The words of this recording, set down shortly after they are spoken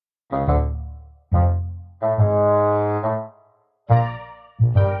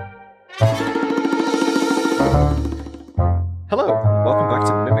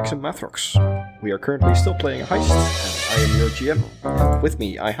Mathrox. We are currently still playing a heist, and I am your GM. With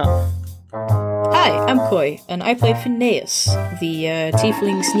me, I have... Hi, I'm Koi, and I play Phineas, the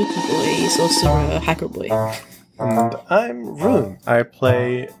tiefling sneaky boy. He's also a hacker boy. And I'm Rune. I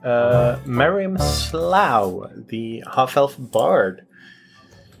play Miriam Slough, the half-elf bard.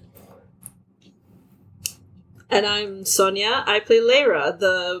 And I'm Sonia. I play Lyra,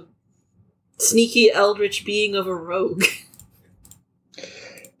 the sneaky eldritch being of a rogue.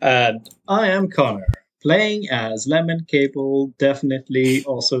 And I am Connor, playing as Lemon Cable, definitely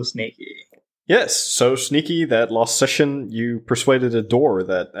also sneaky. Yes, so sneaky that last session you persuaded a door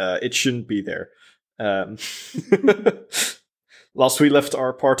that it shouldn't be there. Last we left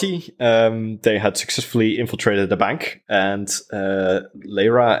our party, they had successfully infiltrated a bank, and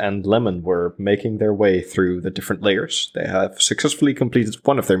Lyra and Lemon were making their way through the different layers. They have successfully completed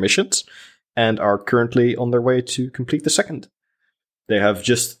one of their missions, and are currently on their way to complete the second. They have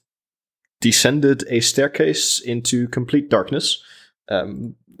just descended a staircase into complete darkness.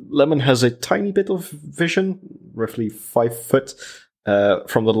 Lemon has a tiny bit of vision, roughly 5 foot,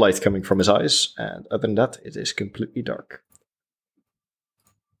 from the light coming from his eyes, and other than that, it is completely dark.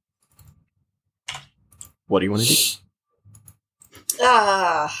 What do you want to do?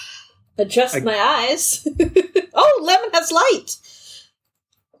 Adjust my eyes. Oh, Lemon has light!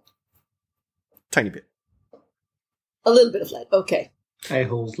 Tiny bit. A little bit of light, okay. I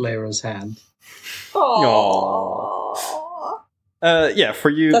hold Lyra's hand. Aww. For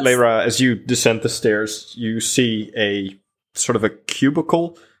you, Lyra, as you descend the stairs, you see a sort of a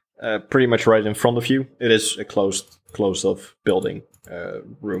cubicle pretty much right in front of you. It is a closed-off building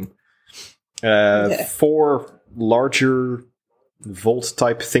room. Okay. 4 larger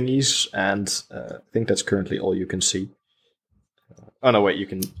vault-type thingies, and I think that's currently all you can see. Oh no, wait, you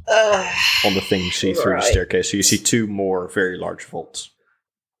can, on the thing, see through the staircase, so you see 2 more very large vaults.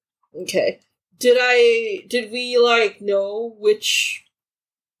 Okay. Did we know which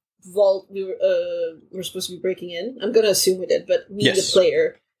vault we were supposed to be breaking in? I'm gonna assume we did, but me, Yes. the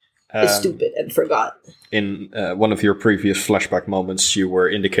player, is stupid and forgot. In one of your previous flashback moments, you were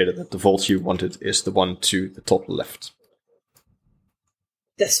indicated that the vault you wanted is the one to the top left.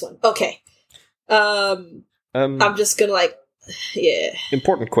 This one. Okay. I'm just gonna yeah.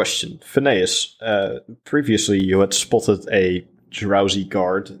 Important question. Phineas, previously you had spotted a drowsy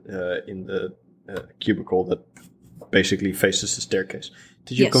guard in the cubicle that basically faces the staircase.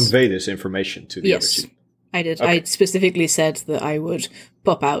 Did you convey this information to the other two? I did. Okay. I specifically said that I would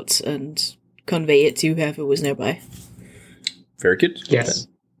pop out and convey it to whoever was nearby. Very good. Yes.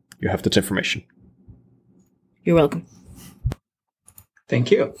 Then you have that information. You're welcome. Thank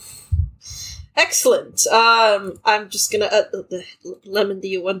you. Excellent. I'm just gonna... Lemon, do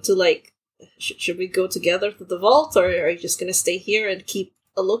you want to, should we go together to the vault, or are you just gonna stay here and keep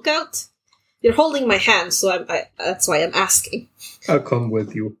a lookout? You're holding my hand, so that's why I'm asking. I'll come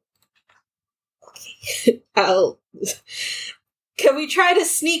with you. Okay. Can we try to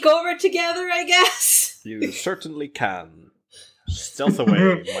sneak over together, I guess? You certainly can. Stealth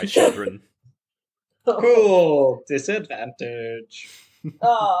away, my children. Cool. Disadvantage.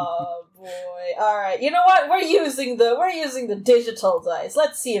 Oh boy! All right, you know what? We're using the digital dice.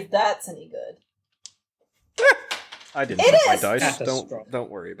 Let's see if that's any good. I didn't It have is! my dice. Catastrophe.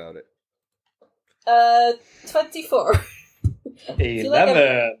 Don't worry about it. 24.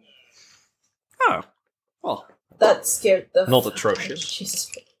 11. Oh, well, That scared the... not atrocious.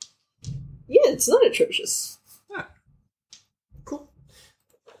 Jesus. Yeah, it's not atrocious. Cool.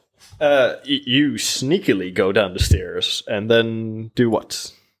 You sneakily go down the stairs and then do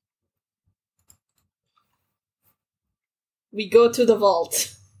what? We go to the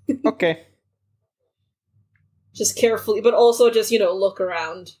vault. Okay. Just carefully, but also just, look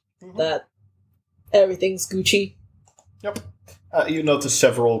around. That everything's Gucci. Yep. You notice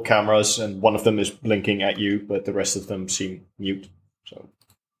several cameras, and one of them is blinking at you, but the rest of them seem mute. So.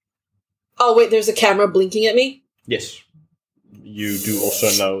 Oh, wait, there's a camera blinking at me? Yes. You do also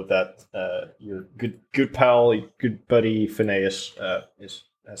know that your good pal, your good buddy Phineas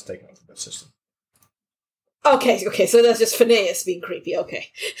has taken over that system. Okay, so that's just Phineas being creepy,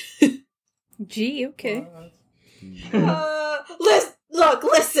 okay. Gee, okay. Look.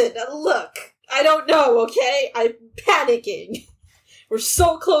 I don't know, okay? I'm panicking. We're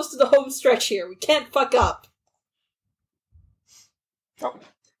so close to the home stretch here. We can't fuck up.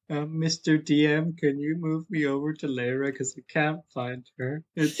 Mr. DM, can you move me over to Lyra because I can't find her?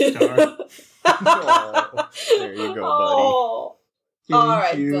 It's dark. Oh, there you go, buddy. Oh. All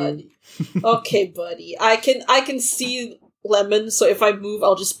right, buddy. Okay, buddy. I can see Lemon, so if I move,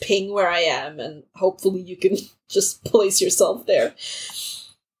 I'll just ping where I am, and hopefully you can just place yourself there.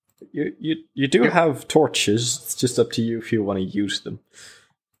 You do have torches. It's just up to you if you want to use them.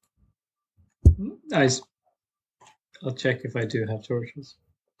 Nice. I'll check if I do have torches.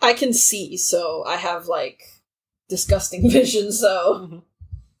 I can see, so I have, like, disgusting vision, so...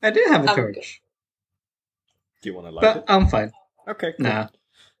 I do have a I'm torch. Do you want to light But it? I'm fine. Okay, cool. Nah.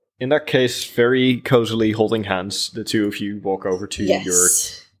 In that case, very cozily holding hands, the two of you walk over to Yes. your,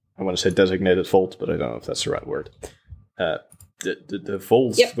 I want to say designated vault, but I don't know if that's the right word. The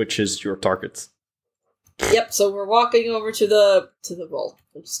vault, Yep. which is your target. Yep, so we're walking over to the vault.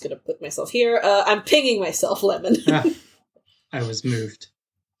 I'm just gonna put myself here. I'm pinging myself, Lemon. Ah, I was moved.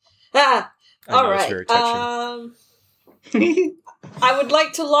 Ah! I know, it's Alright. very touching. I would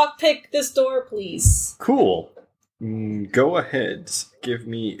like to lockpick this door, please. Cool. Go ahead. Give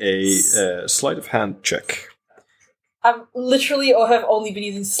me a sleight of hand check. I'm literally have only been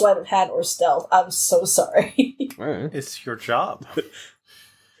using sleight of hand or stealth. I'm so sorry. Alright. It's your job.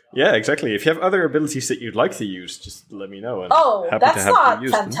 Yeah, exactly. If you have other abilities that you'd like to use, just let me know. And Oh, happy to that's have not you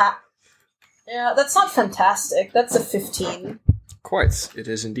use them. fantastic. Yeah, that's not fantastic. That's a 15. Quite. It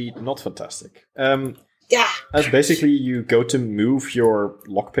is indeed not fantastic. Yeah. As basically you go to move your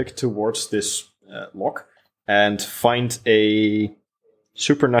lockpick towards this lock and find a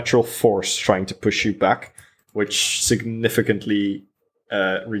supernatural force trying to push you back, which significantly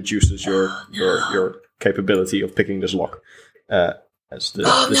reduces your capability of picking this lock. As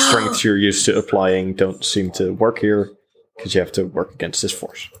the strengths you're used to applying don't seem to work here, because you have to work against this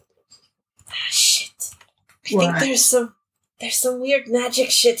force. Ah, shit. I What? think there's some weird magic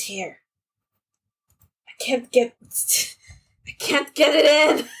shit here. I can't get it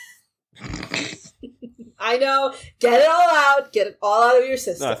in. I know. Get it all out. Get it all out of your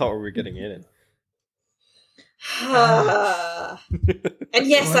system. No, I thought we were getting it in. And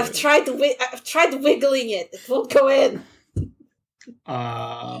yes, I've tried wiggling it. It won't go in.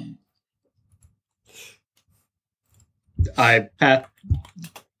 I pat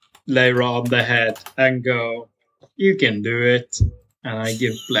Lyra on the head and go, "You can do it." And I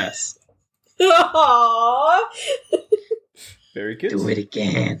give bless. Aww. Very good. Do it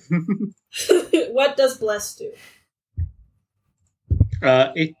again. What does bless do?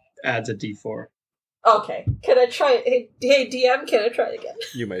 It adds a d4. Okay, can I try it? Hey, DM, can I try it again?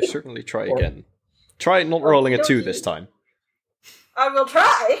 You may certainly try again. Try not rolling a 2 this time. I will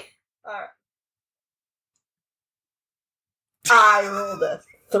try. Alright. I rolled a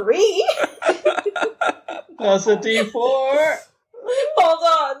 3. Plus a d4.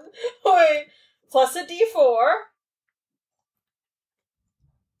 Hold on. Wait. Plus a d4.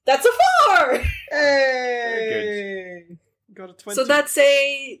 That's a 4! Hey! Got a 20. So that's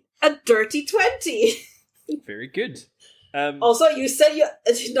a dirty 20. Very good. Also, you said you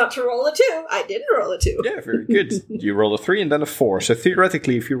not to roll a 2. I didn't roll a 2. Yeah, very good. You roll a 3 and then a 4. So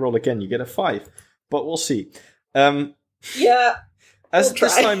theoretically, if you roll again, you get a 5. But we'll see. Yeah. As We'll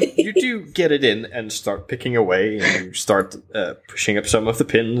this try. time, you do get it in and start picking away, and you start pushing up some of the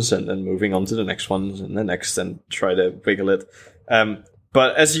pins and then moving on to the next ones and the next and try to wiggle it.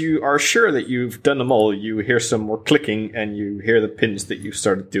 But as you are sure that you've done them all, you hear some more clicking and you hear the pins that you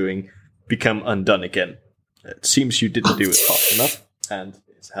started doing become undone again. It seems you didn't do it fast enough, and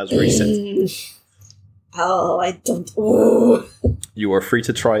it has reset. Oh, I don't. Ooh. You are free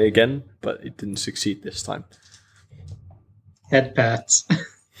to try again, but it didn't succeed this time. Head pats.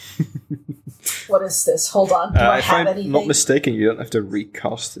 What is this? Hold on. Do I If have I'm anything? not mistaken, you don't have to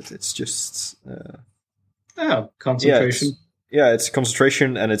recast it. It's just... Oh, concentration. Yeah, it's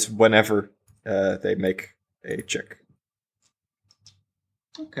concentration, and it's whenever they make a check.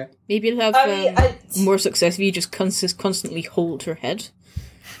 Okay. Maybe you'll have more success if you just constantly hold her head.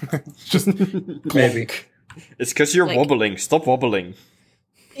 Just Maybe. It's because you're Like- wobbling. Stop wobbling.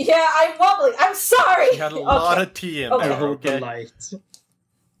 Yeah, I'm wobbling. I'm sorry. you had a lot of tea in Okay. I there. hold the Okay. light.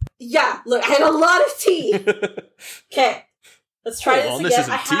 Yeah, look, I had a lot of tea. Okay, let's try Hold on, this this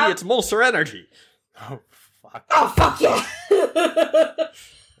again. isn't tea, it's Monster Energy. Oh fuck! Oh fuck yeah!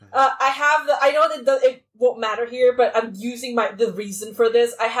 I have the. I know that it won't matter here, but I'm using the reason for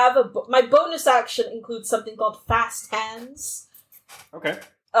this. I have my bonus action includes something called Fast Hands. Okay.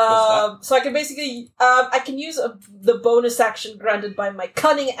 So I can basically I can use the bonus action granted by my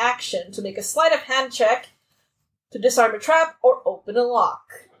cunning action to make a sleight of hand check to disarm a trap or open a lock.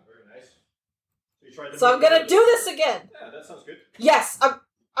 Very nice. So I'm gonna do this again. Yeah, that sounds good. Yes,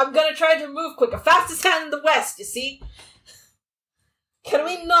 I'm gonna try to move quicker. Fastest hand in the West, you see? Can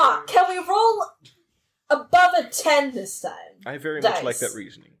we not? Can we roll above a 10 this time? I very much Dice. like that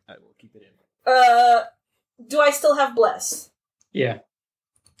reasoning. I will keep it in. Do I still have Bless? Yeah.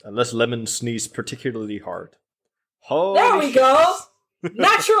 Unless Lemon sneezed particularly hard. Holy There we shit. go!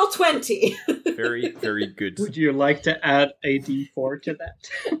 Natural 20. Very, very good. Would you like to add a D4 to that?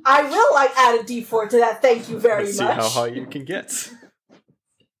 I will add a d4 to that. Thank you very Let's much. see how high you can get.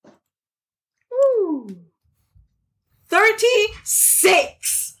 Ooh.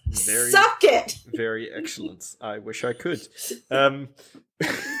 36. Very- Suck it. Very excellent. I wish I could.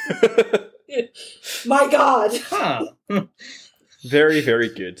 My God. Huh. Very, very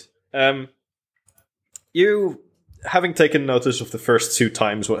good. You, having taken notice of the first 2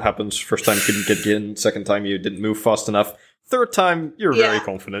 times what happens, first time you couldn't get in, second time you didn't move fast enough, third time you're very Yeah.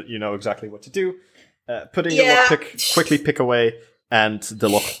 confident, you know exactly what to do. Putting your Yeah. lockpick, quickly pick away, and the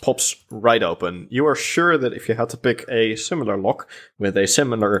lock pops right open. You are sure that if you had to pick a similar lock with a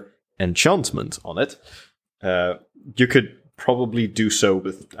similar enchantment on it, you could probably do so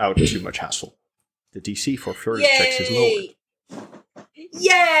without too much hassle. The DC for further checks is lowered.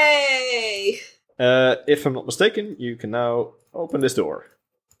 Yay! If I'm not mistaken, you can now open this door.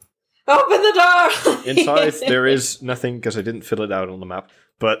 Open the door! Inside, there is nothing, because I didn't fill it out on the map,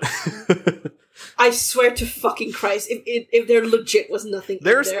 but I swear to fucking Christ, if there legit was nothing in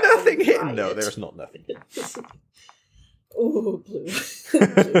there's there, nothing I would hidden. buy No, it. there's not nothing. Ooh, blue.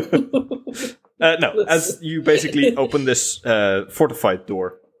 No, as you basically open this fortified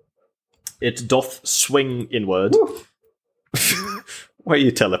door, it doth swing inward. Why are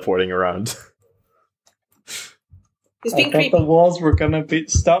you teleporting around? He's I being thought creepy. the walls were gonna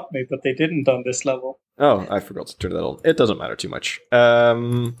stop me, but they didn't on this level. Oh, I forgot to turn that on. It doesn't matter too much.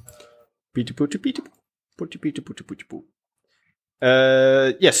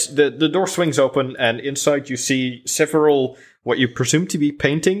 Yes, the door swings open, and inside you see several what you presume to be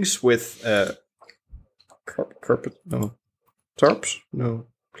paintings with carpet, no, tarps, no,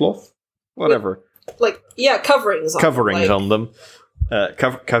 cloth, whatever, Coverings on coverings like, on them,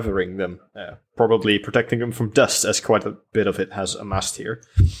 covering them, probably protecting them from dust, as quite a bit of it has amassed here.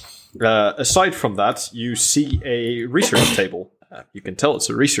 Aside from that, you see a research table. You can tell it's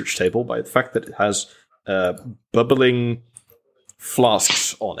a research table by the fact that it has bubbling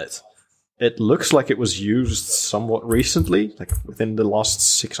flasks on it. It looks like it was used somewhat recently, like within the last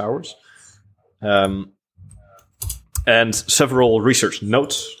 6 hours. And several research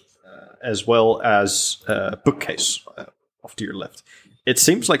notes, as well as a bookcase off to your left. It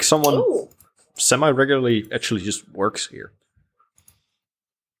seems like someone Ooh, semi-regularly actually just works here.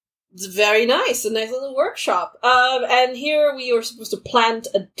 it's very nice. A nice little workshop. And here we are supposed to plant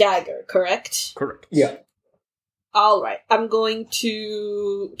a dagger, correct? Correct. Yeah. Alright, I'm going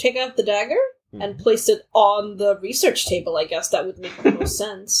to take out the dagger Hmm. and place it on the research table, I guess. That would make the most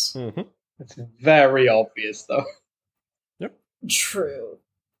sense. Mm-hmm. It's very obvious, though. True.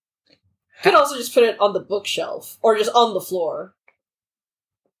 Could also just put it on the bookshelf, or just on the floor.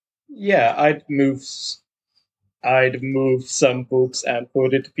 Yeah, I'd move some books and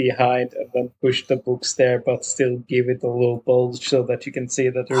put it behind, and then push the books there, but still give it a little bulge so that you can see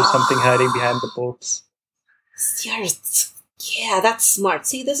that there's something hiding behind the books. Yeah, that's smart.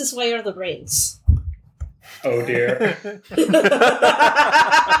 See, this is why you're the brains. Oh dear.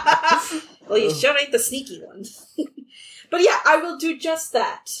 Well, you sure ain't the sneaky one. But yeah, I will do just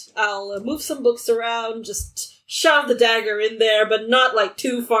that. I'll move some books around, just shove the dagger in there, but not like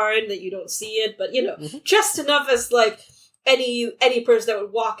too far in that you don't see it, but you know, just enough as like any person that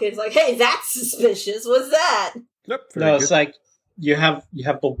would walk in is like, hey, that's suspicious. What's that? Yep. No, Very it's good. like you have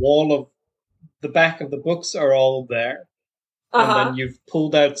the wall of the back of the books are all there, and then you've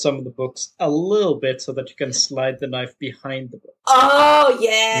pulled out some of the books a little bit so that you can slide the knife behind the book. Oh,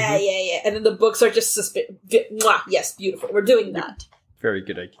 yeah, yeah. And then the books are just yes, beautiful. We're doing that. Very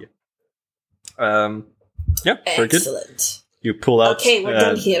good idea. Yeah, very good. Excellent. You pull out Okay, we're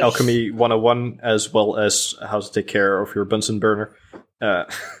done here. Alchemy 101 as well as how to take care of your Bunsen burner,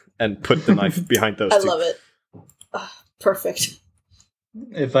 and put the knife behind those I two. love it. Perfect.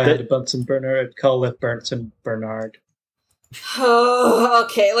 If I had a Bunsen burner, I'd call it Bunsen Bernard. Oh,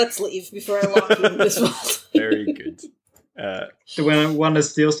 okay, let's leave before I lock you in this vault. Very good. Do we want to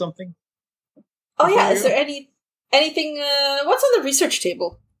steal something? Oh yeah, is there anything? What's on the research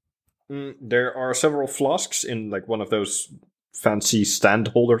table? There are several flasks in like one of those fancy stand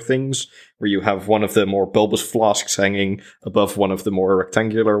holder things where you have one of the more bulbous flasks hanging above one of the more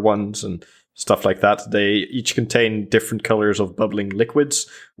rectangular ones and stuff like that. They each contain different colors of bubbling liquids.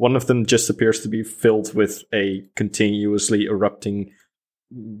 One of them just appears to be filled with a continuously erupting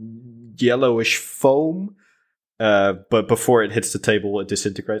yellowish foam, but before it hits the table, it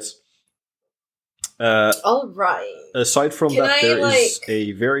disintegrates. All right. Aside from Can that, I, there is like-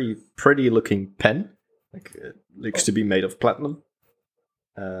 a very pretty looking pen. Like it looks to be made of platinum.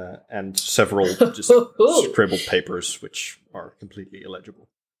 and several just scribbled papers, which are completely illegible.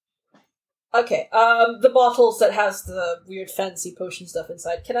 Okay, the bottles that has the weird fancy potion stuff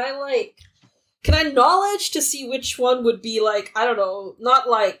inside, can I knowledge to see which one would be like, I don't know, not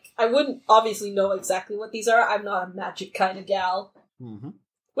like, I wouldn't obviously know exactly what these are, I'm not a magic kind of gal. Mm-hmm.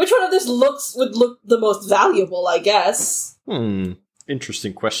 Which one of this would look the most valuable, I guess?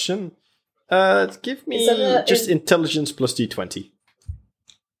 Interesting question. Give me just intelligence plus d20.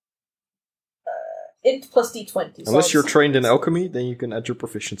 Int plus d20. Unless you're trained in alchemy, then you can add your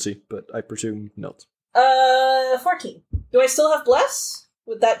proficiency, but I presume not. 14. Do I still have bless?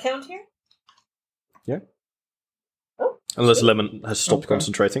 Would that count here? Yeah. Oh. Unless Lemon has stopped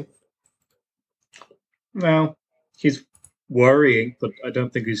concentrating. Well, he's worrying, but I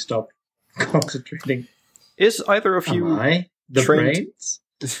don't think he stopped concentrating. Is either of you the trained... brains?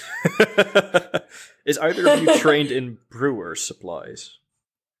 Is either of you trained in brewer's supplies?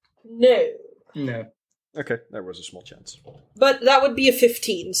 No. Okay, there was a small chance. But that would be a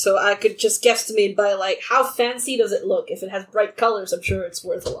 15, so I could just guesstimate by, like, how fancy does it look? If it has bright colors, I'm sure it's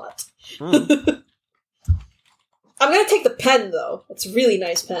worth a lot. I'm gonna take the pen, though. It's a really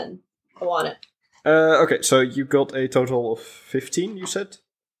nice pen. I want it. Okay, so you got a total of 15, you said?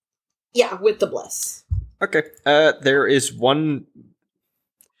 Yeah, with the bless. Okay, there is one...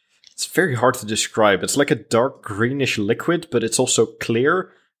 It's very hard to describe. It's like a dark greenish liquid, but it's also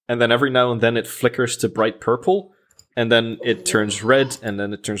clear. And then every now and then it flickers to bright purple, and then it turns red, and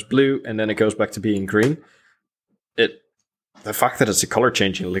then it turns blue, and then it goes back to being green. The fact that it's a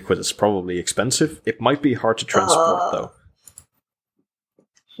color-changing liquid is probably expensive. It might be hard to transport, though.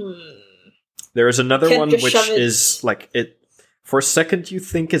 There is another one which is like it. For a second, you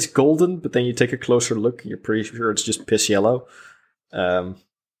think it's golden, but then you take a closer look, and you're pretty sure it's just piss yellow. Oh,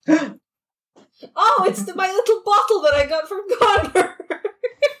 it's my little bottle that I got from Connor.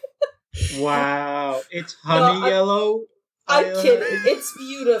 Wow, it's honey yellow. I'm kidding. It's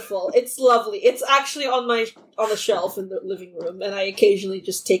beautiful. It's lovely. It's actually on the shelf in the living room, and I occasionally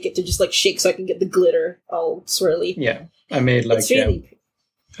just take it to just like shake so I can get the glitter all swirly. Yeah, I made like really...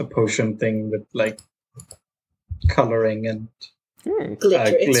 a potion thing with like coloring and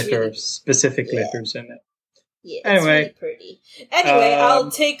glitter, specific glitters in it. Yeah, anyway, it's really pretty. Anyway,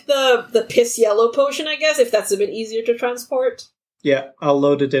 I'll take the piss yellow potion, I guess, if that's a bit easier to transport. Yeah, I'll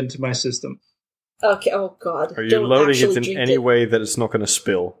load it into my system. Okay, oh god. Are you loading it in any way that it's not going to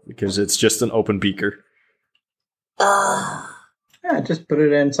spill? Because it's just an open beaker. Yeah, just put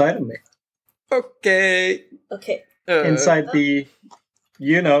it inside of me. Okay. Okay. Inside the,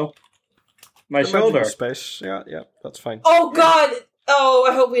 my shoulder. Space. Yeah, that's fine. Oh god! Oh,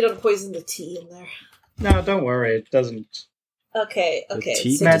 I hope we don't poison the tea in there. No, don't worry, it doesn't. Okay.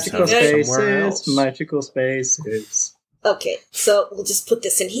 So magical spaces. Okay, so we'll just put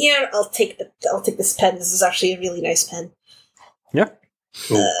this in here. I'll take this pen. This is actually a really nice pen. Yeah.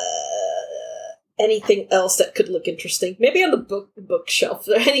 Cool. Anything else that could look interesting? Maybe on the bookshelf.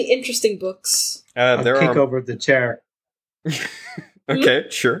 Are there any interesting books? I'll kick over the chair. Okay,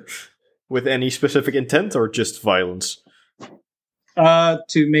 sure. With any specific intent or just violence?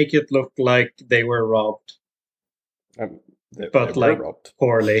 To make it look like they were robbed. They like robbed.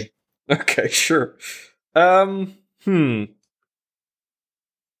 Poorly. Okay, sure. Okay.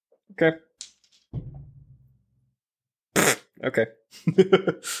 Okay.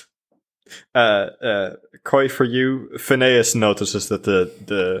 Koi, for you, Phineas notices that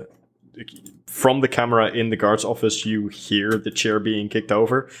the from the camera in the guard's office, you hear the chair being kicked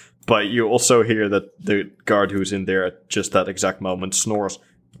over, but you also hear that the guard who's in there at just that exact moment snores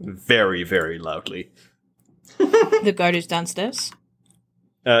very, very loudly. The guard who's downstairs?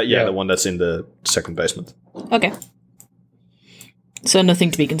 Yeah, the one that's in the second basement. Okay. So nothing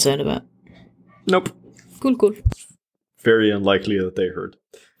to be concerned about. Nope. Cool. Very unlikely that they heard.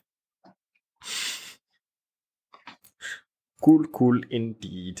 Cool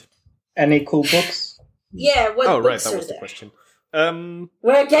indeed. Any cool books? Yeah, what books that was there? the question.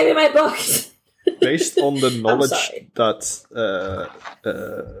 Where gave me my books? Based on the knowledge that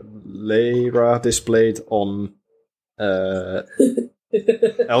Lyra displayed on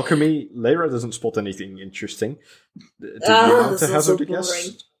alchemy, Lyra doesn't spot anything interesting. Do you want to hazard a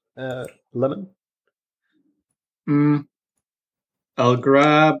guess, Lemon? I'll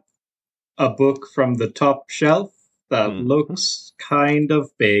grab a book from the top shelf that looks kind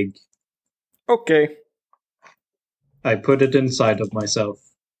of big. Okay. I put it inside of myself.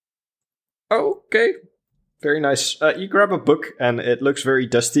 Okay. Very nice. You grab a book, and it looks very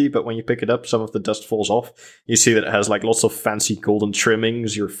dusty, but when you pick it up, some of the dust falls off. You see that it has like lots of fancy golden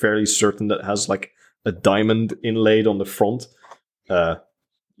trimmings. You're fairly certain that it has like a diamond inlaid on the front.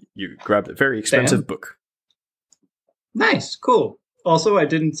 You grabbed a very expensive book. Nice, cool. Also, I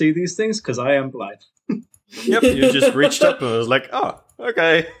didn't see these things because I am blind. Yep, you just reached up and was like, oh,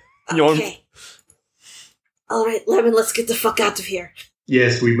 okay. Okay. Alright, Lemon, let's get the fuck out of here.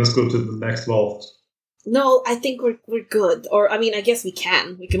 Yes, we must go to the next vault. No, I think we're good. Or, I mean, I guess we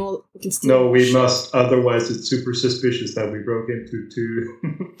can. We can steal. No, we must. Otherwise, it's super suspicious that we broke into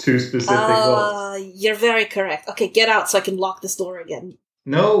two specific vaults. You're very correct. Okay, get out so I can lock this door again.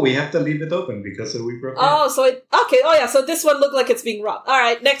 No, we have to leave it open because we broke in. Oh, so it... Okay, oh yeah, so this one looked like it's being robbed.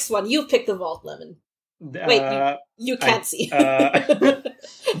 Alright, next one. You pick the vault, Lemon. Wait, you can't see.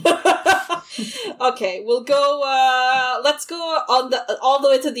 Okay, we'll go, let's go on all the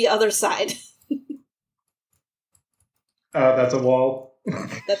way to the other side. That's a wall.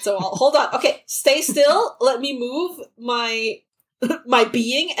 That's a wall. Hold on. Okay, stay still. Let me move my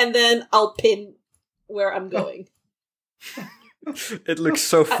being, and then I'll pin where I'm going. It looks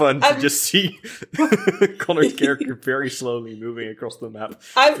so fun to just see Connor's character very slowly moving across the map.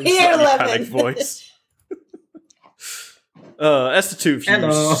 I'm in here, slightly Lemon. panicked voice. As the two of you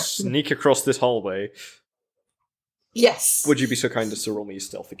Hello. sneak across this hallway, Yes. would you be so kind as to roll me a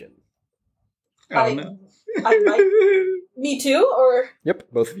stealth again? Oh, no. I might. Me too, or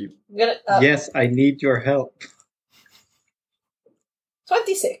Yep, both of you. I'm gonna. Yes, I need your help.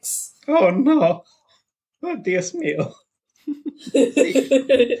 26. Oh, no. Oh, Dios mío.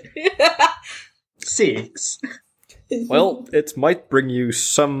 6. Well, it might bring you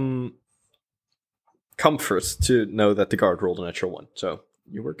some comfort to know that the guard rolled a natural 1, so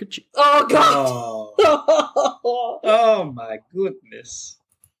you were good. Oh god. Oh. Oh, my goodness.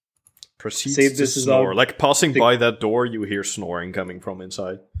 Proceeds See, to this is snore. all- Like passing by that door, you hear snoring coming from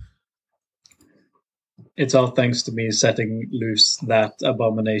inside. It's all thanks to me setting loose that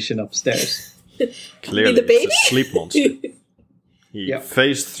abomination upstairs. Clearly, the baby? it's a sleep monster. He Yep.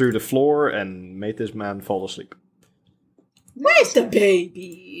 phased through the floor and made this man fall asleep. Where's the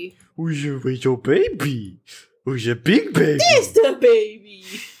baby? Who's your baby? Who's your big baby? Where's the baby?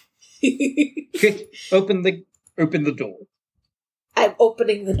 Quick, open the door. I'm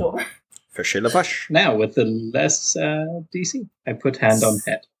opening the door. Verschillevash. Now, with the less DC, I put hand on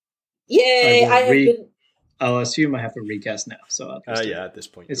head. Yay! I have been. I'll assume I have a recast now, so I'll just do Yeah, it. at this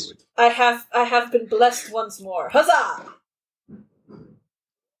point you It's- would. I have been blessed once more. Huzzah!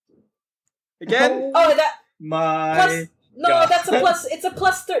 Again? Oh, that My plus. No, God. that's a plus. It's a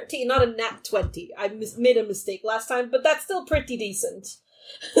plus 13, not a nat 20. I made a mistake last time, but that's still pretty decent.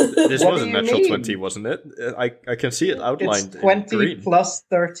 This What was do a you natural mean? 20, wasn't it? I can see it outlined It's 20 in green. plus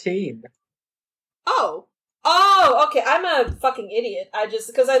 13. Oh, okay. I'm a fucking idiot. I just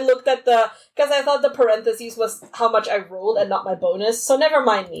because I looked at because I thought the parentheses was how much I rolled and not my bonus. So never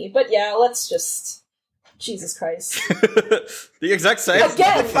mind me. But yeah, let's just. Jesus Christ! The exact same.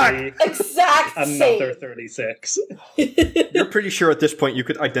 Again, Fuck. exact Another same. 36. You're pretty sure at this point you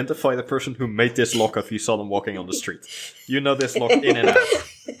could identify the person who made this lock if you saw them walking on the street. You know this lock in and out.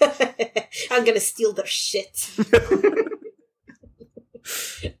 I'm gonna steal their shit.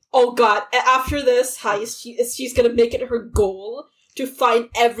 Oh god! After this, she's gonna make it her goal to find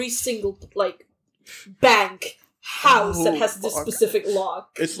every single bank house that has this fuck. specific lock.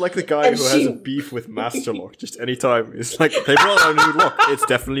 It's like the guy And who she- has a beef with Master Lock. Just anytime. It's like, they brought out a new lock. It's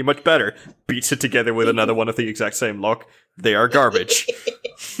definitely much better. Beats it together with another one of the exact same lock. They are garbage.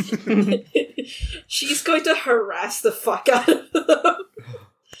 She's going to harass the fuck out of them.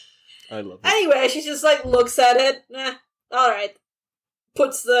 I love it. Anyway, she just looks at it. Alright.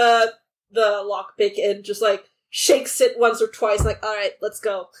 Puts the lockpick in, just shakes it once or twice, alright, let's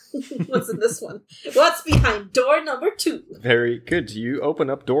go. What's in this one? What's behind door number 2? Very good. You open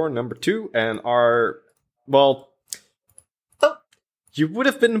up door number 2 and are, well... Oh. You would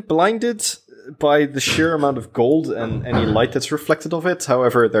have been blinded by the sheer amount of gold and any light that's reflected of it.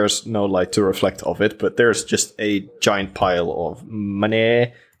 However, there's no light to reflect of it, but there's just a giant pile of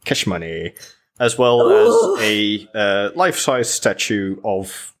money, cash money, as well as a life-size statue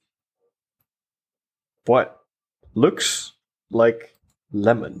of what looks like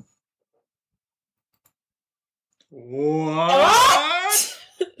Lemon. What?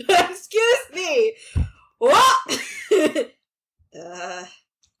 Excuse me! What?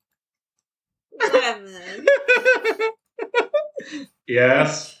 Lemon.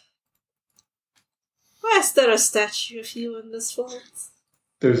 Yes, Why is there a statue of you in this vault?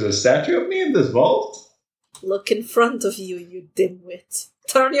 there's a statue of me in this vault. Look in front of you, you dimwit.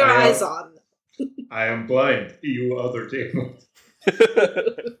 Turn your I am- eyes on. I am blind, you other demon.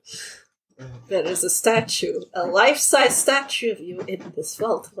 There is a statue, a life-size statue of you in this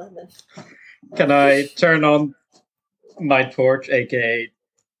vault, Lemon. Can I turn on my torch, aka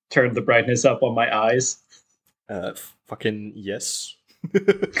turn the brightness up on my eyes? Fucking yes.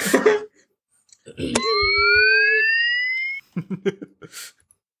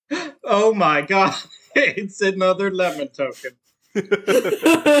 Oh my god, it's another lemon token.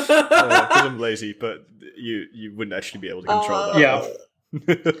 Because I'm lazy, but you wouldn't actually be able to control that. Yeah.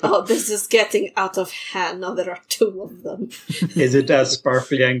 Oh, this is getting out of hand now there are 2 of them. Is it as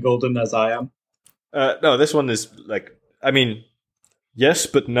sparkly and golden as I am? No, this one is like, I mean, yes,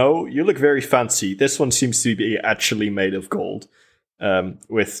 but no. You look very fancy. This one seems to be actually made of gold,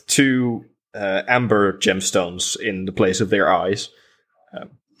 with 2 amber gemstones in the place of their eyes.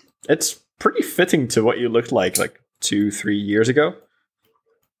 It's pretty fitting to what you looked like 2-3 years ago.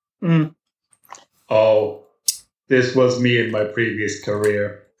 Mm. Oh, this was me in my previous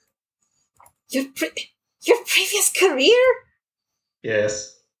career. Your previous career?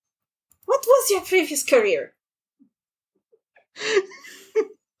 Yes. What was your previous career?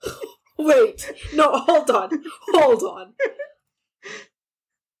 Wait, no, hold on.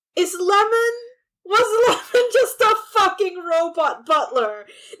 Was Lemon just a fucking robot butler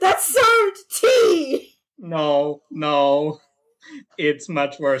that served tea? No. It's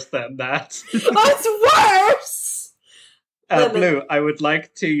much worse than that. It's worse! Lemon. Blue, I would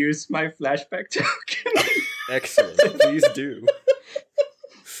like to use my flashback token. Excellent. Please do.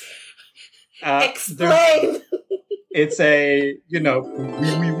 Explain! It's a,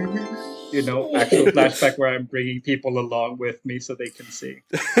 actual flashback where I'm bringing people along with me so they can see.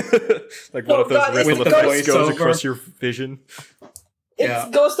 Like one of those God, ripple with the effects goes voiceover. across your vision. It's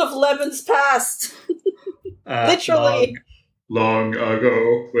Ghost of Lemon's past. Literally. Long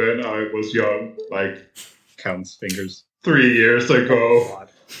ago, when I was young, Counts fingers. 3 years ago,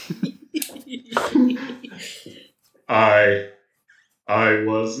 I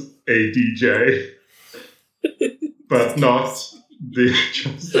was a DJ, but not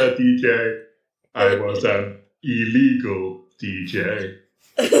just a DJ. I was an illegal DJ.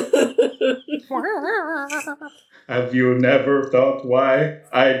 Have you never thought why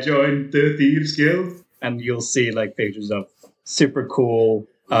I joined the Thieves Guild? And you'll see pictures of super cool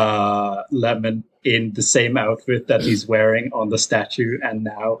Lemon in the same outfit that he's wearing on the statue and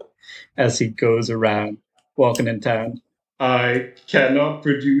now as he goes around walking in town. I cannot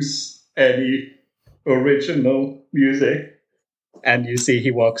produce any original music. And you see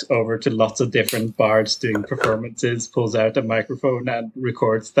he walks over to lots of different bards doing performances, pulls out a microphone and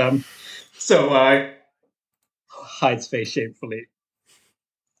records them. So I Hides face shamefully.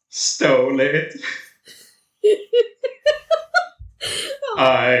 stole it. Oh,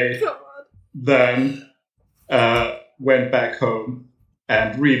 I come on. then went back home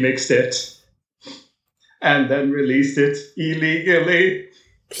and remixed it and then released it illegally.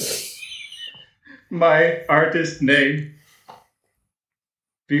 My artist name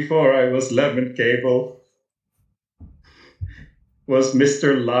before I was Lemon Cable was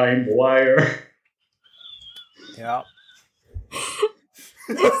Mr. LimeWire. Yeah.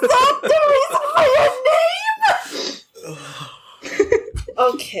 Is that the reason for your name?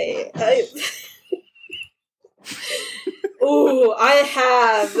 Okay. Ooh, I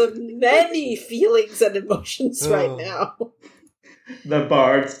have many feelings and emotions right now. The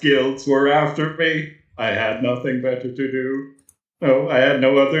Bards Guilds were after me. I had nothing better to do. No, I had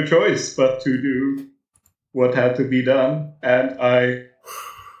no other choice but to do what had to be done, and I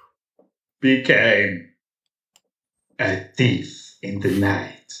became a thief in the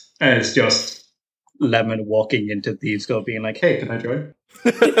night. And it's just Lemon walking into Thieves Guild being like, hey, can I join?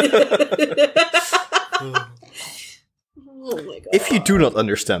 Oh my god. If you do not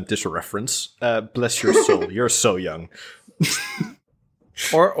understand this reference, bless your soul, you're so young.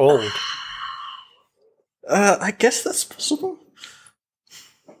 Or old. I guess that's possible.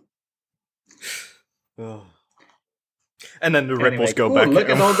 Oh. And then the ripples go "Cool, back. look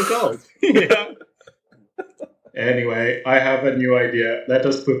at all the gold." Yeah. Anyway, I have a new idea. Let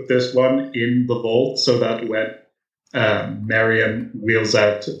us put this one in the vault so that when Mariam wheels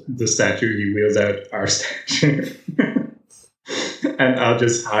out the statue, he wheels out our statue. And I'll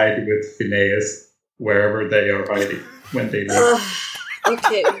just hide with Phineas wherever they are hiding when they leave.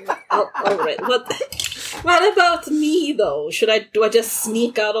 Okay, alright. What about me, though? Do I just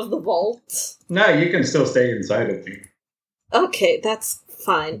sneak out of the vault? No, you can still stay inside of me. Okay, that's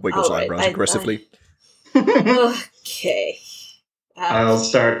fine. Wiggles All right, eyebrows aggressively. Okay. I'll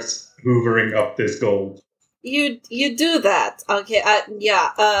start hoovering up this gold. You do that. Okay,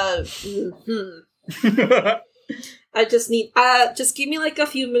 I just need just give me like a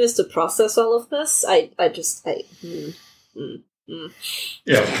few minutes to process all of this. Yeah.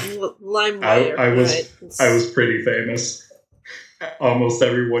 LimeWire. I was pretty famous. almost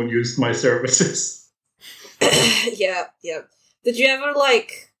everyone used my services. Yeah. Did you ever,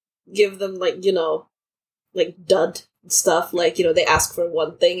 like, give them, like, like, dud stuff? Like, they ask for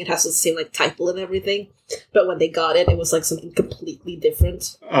one thing, it has the same, like, title and everything, but when they got it, it was, like, something completely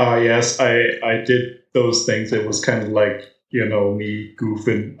different. Yes, I did those things. It was kind of like, me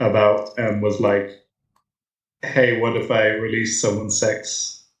goofing about and was like, hey, what if I release someone's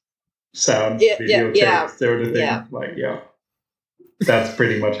sex sound videotapes? They were the thing. Yeah. Like, that's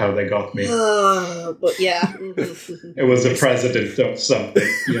pretty much how they got me. But yeah. It was a president of something,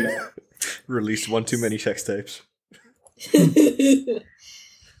 Released one too many sex tapes.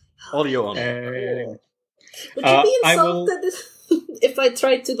 Audio on. Would you be insulted if I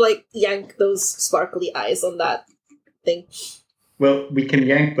tried to, like, yank those sparkly eyes on that thing? Well, we can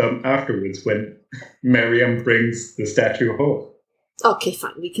yank them afterwards when Miriam brings the statue home. Okay,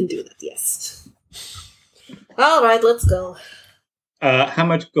 fine. We can do that, yes. All right, let's go. How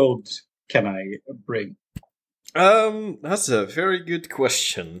much gold can I bring? That's a very good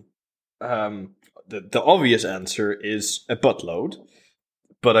question. The obvious answer is a buttload,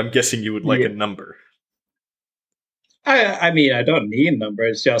 but I'm guessing you would like a number. I mean, I don't need a number.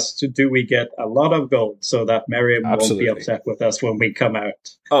 It's just, do we get a lot of gold so that Miriam won't be upset with us when we come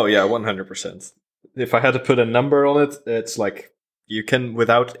out? Oh, yeah, 100%. If I had to put a number on it, it's like you can,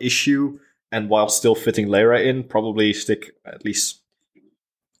 without issue, and while still fitting Lyra in, probably stick at least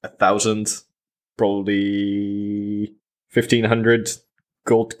 1,000, probably 1,500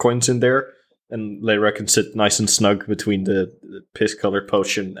 gold coins in there, and Lyra can sit nice and snug between the piss-colored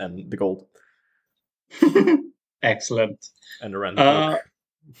potion and the gold. Excellent. And a random book.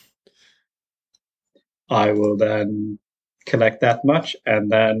 I will then collect that much,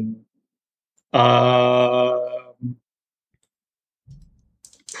 and then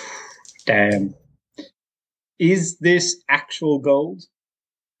damn. Is this actual gold?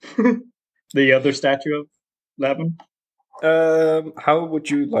 The other statue of Lemon? How would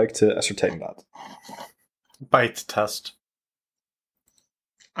you like to ascertain that? Bite test.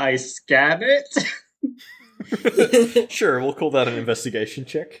 I scan it. Sure, we'll call that an investigation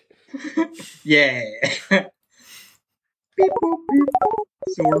check. Yeah. Beep, boop, beep.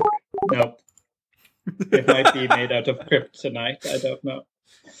 Sword. Nope. It might be made out of kryptonite. I don't know.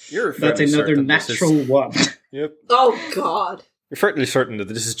 That's another natural one. Yep. Oh, God. You're fairly certain that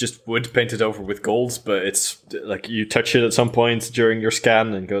this is just wood painted over with gold, but it's like you touch it at some point during your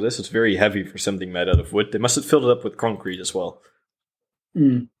scan and go, this is very heavy for something made out of wood. They must have filled it up with concrete as well.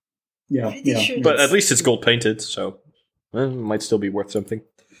 Mm. Yeah. But at least it's gold painted, so it might still be worth something.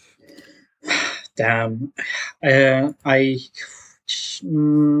 Damn. Can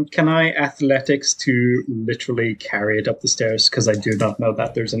I athletics to literally carry it up the stairs? Because I do not know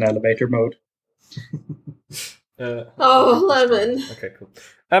that there's an elevator mode. Lemon. Okay, cool.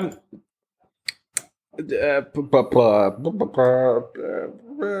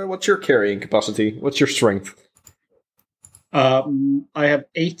 What's your carrying capacity? What's your strength? I have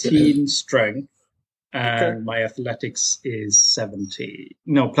 18 strength, and my athletics is 70.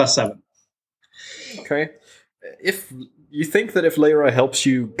 No, plus 7. Okay. If you think that if Lyra helps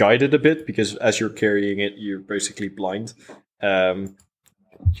you guide it a bit, because as you're carrying it, you're basically blind, you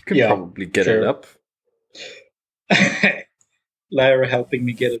can probably get it up. Lyra helping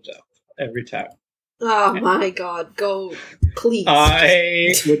me get it up every time. Oh my God, go, please.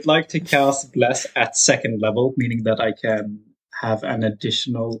 I would like to cast Bless at 2nd level, meaning that I can have an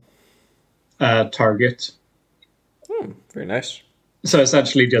additional target. Very nice. So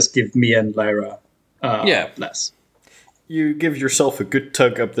essentially just give me and Lyra Bless. You give yourself a good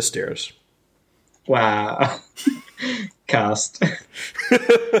tug up the stairs. Wow. Cast.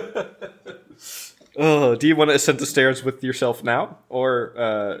 Oh, do you want to ascend the stairs with yourself now?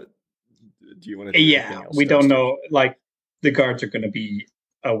 Or do you want to do anything else? We don't know. Like, the guards are going to be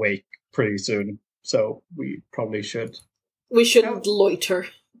awake pretty soon, so we probably should. We shouldn't loiter.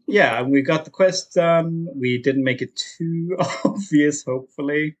 Yeah, we got the quest done. We didn't make it too obvious,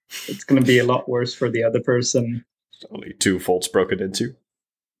 hopefully. It's going to be a lot worse for the other person. Only 2 vaults broken into.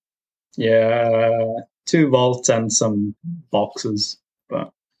 Yeah, 2 vaults and some boxes,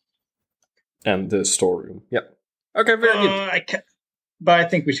 but... And the storeroom. Yep. Okay, very good. But I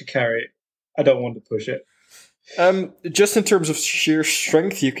think we should carry it. I don't want to push it. Just in terms of sheer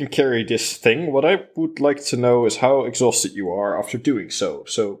strength, you can carry this thing. What I would like to know is how exhausted you are after doing so.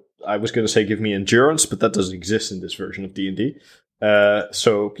 So I was going to say give me endurance, but that doesn't exist in this version of D&D.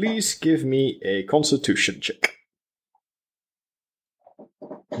 So please give me a constitution check.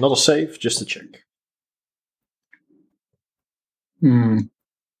 Not a save, just a check.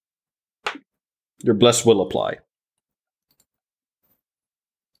 Your bless will apply.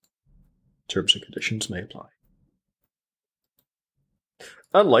 Terms and conditions may apply.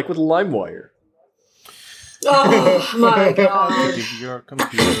 Unlike with LimeWire. Oh my To god. give your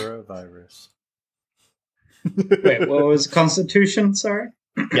computer a virus. Wait, what was Constitution? Sorry.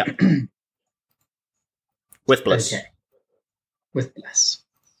 Yeah. With bliss. Okay. With bliss.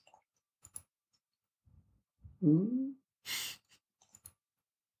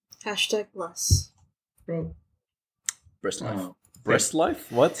 Hashtag bless. Breast life. Oh. Breast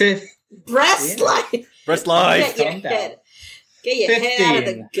life? What? Fifth. Breast Yeah. life. Breast life. Get your Calm down. head. Get your head out of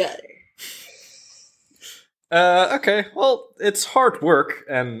the 15. gutter. Okay, well, it's hard work,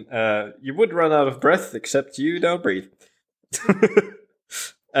 and you would run out of breath, except you don't breathe.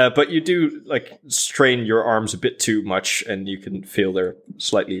 But you do, like, strain your arms a bit too much, and you can feel they're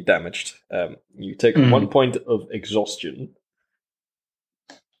slightly damaged. You take 1 point of exhaustion.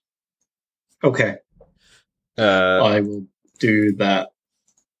 Okay. I will do that.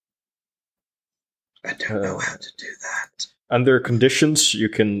 I don't know how to do that. Under conditions, you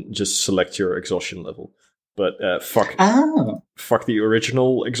can just select your exhaustion level. But fuck the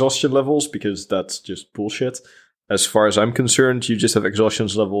original exhaustion levels, because that's just bullshit. As far as I'm concerned, you just have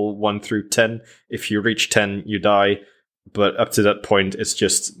exhaustions level 1 through 10. If you reach 10, you die. But up to that point, it's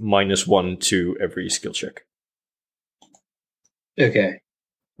just -1 to every skill check. Okay.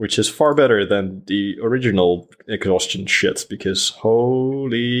 Which is far better than the original exhaustion shit, because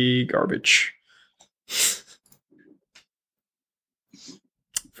holy garbage.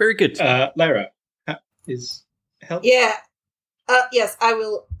 Very good. Lyra, is help? Yeah. Yes, I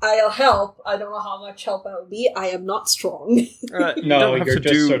will. I'll help. I don't know how much help I will be. I am not strong. You No, don't have you're to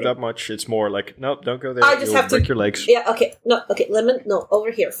just do sort of- that much. It's more like, nope, don't go there. I just You'll have to break your legs. Yeah. Okay. No. Okay. Lemon. No.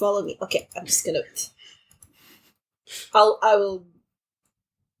 Over here. Follow me. Okay. I'm just gonna. I will.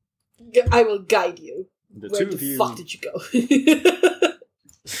 I will guide you. The Where two of the you, fuck did you go?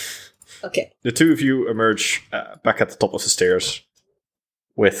 Okay. the two of you emerge back at the top of the stairs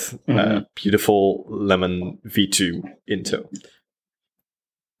with beautiful Lemon V2 in tow.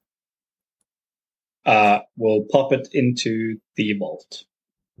 We'll pop it into the vault.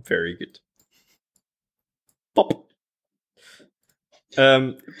 Very good. Pop.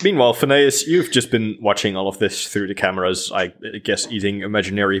 Meanwhile, Phineas, you've just been watching all of this through the cameras, I guess eating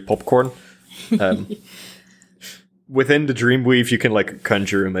imaginary popcorn. Within the Dreamweave, you can like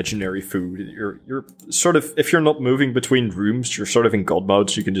conjure imaginary food. You're sort of, if you're not moving between rooms, you're sort of in God mode,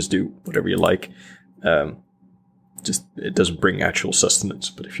 so you can just do whatever you like. Just it doesn't bring actual sustenance,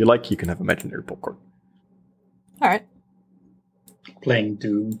 but if you like, you can have imaginary popcorn. All right. Playing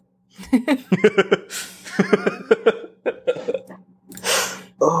Doom.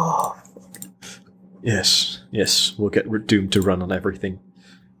 Oh, yes, we'll get Doom to run on everything.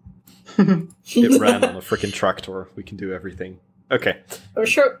 It ran on a freaking tractor. We can do everything. Okay. I'm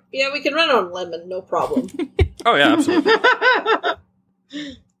sure. Yeah, we can run on Lemon. No problem. Oh yeah, absolutely.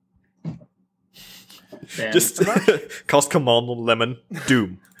 Damn. Just cast command on Lemon.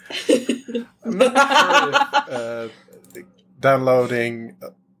 Doom. I'm not sure if downloading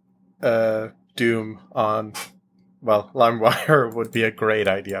Doom on, LimeWire would be a great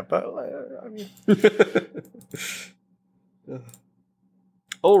idea, but I mean...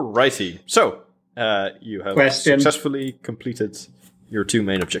 Alrighty. So, you have Question. successfully completed your two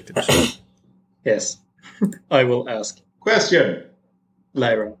main objectives. Yes. I will ask Question.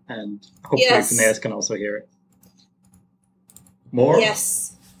 Lyra, and hopefully Yes. Phineas can also hear it. More?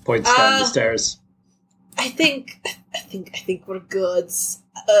 Yes. Points down the stairs. I think we're good.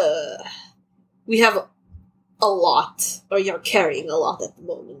 We have a lot, or you're carrying a lot at the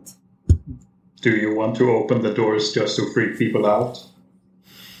moment. Do you want to open the doors just to freak people out?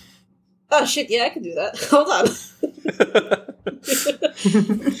 Oh shit! Yeah, I can do that. Hold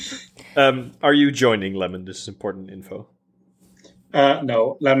on. Are you joining Lemon? This is important info.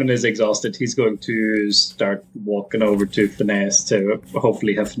 No, Lemon is exhausted. He's going to start walking over to Phineas to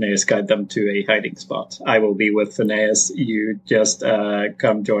hopefully have Phineas guide them to a hiding spot. I will be with Phineas. You just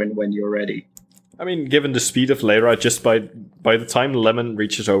come join when you're ready. I mean, given the speed of Lyra, just by the time Lemon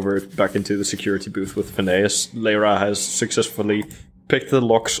reaches over back into the security booth with Phineas, Lyra has successfully picked the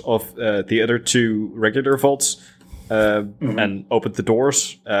locks of the other two regular vaults and opened the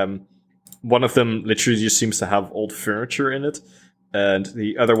doors. One of them literally just seems to have old furniture in it, and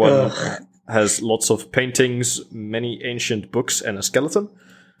the other one has lots of paintings, many ancient books, and a skeleton.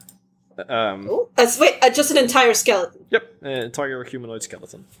 Just an entire skeleton. Yep, an entire humanoid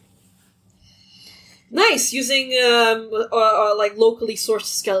skeleton. Nice, using like locally sourced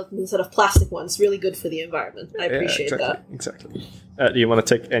skeletons instead of plastic ones. Really good for the environment. I appreciate that. Exactly. Do you want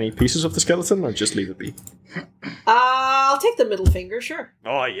to take any pieces of the skeleton, or just leave it be? I'll take the middle finger, sure.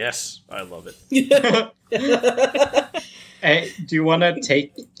 Oh, yes. I love it. Hey, do you want to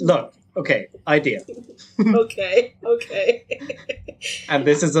take... Look, okay, idea. Okay. And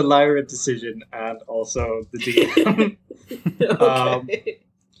this is a Lyra decision, and also the DM. Okay.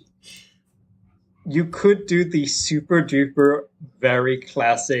 You could do the super duper, very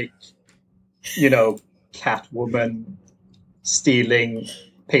classic, Catwoman stealing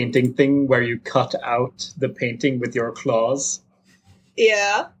painting thing where you cut out the painting with your claws.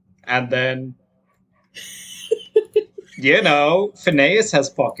 Yeah. And then, Phineas has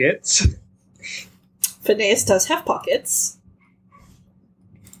pockets. Phineas does have pockets.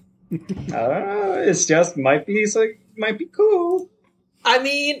 It's just might be cool. I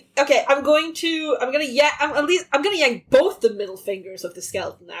mean, okay, I'm gonna yank both the middle fingers of the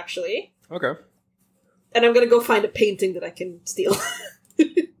skeleton, actually. Okay. And I'm gonna go find a painting that I can steal.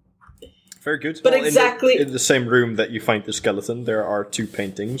 Very good. But Well, exactly... In the same room that you find the skeleton, there are 2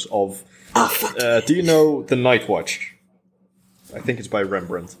 paintings of... Oh, fuck. do you know The Night Watch? I think it's by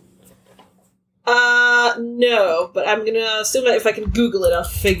Rembrandt. No, but I'm gonna assume that if I can Google it, I'll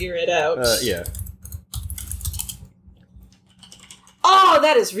figure it out. Yeah. Oh,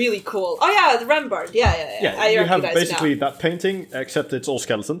 that is really cool. Oh yeah, the Rembrandt. Yeah. I you have recognize basically it now. that painting, except it's all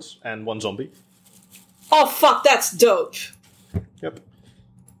skeletons and 1 zombie. Oh fuck, that's dope. Yep.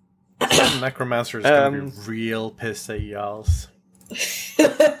 Some necromancer is gonna be real pissed at y'all.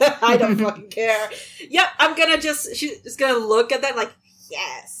 I don't fucking care. Yep, she's just gonna look at that like,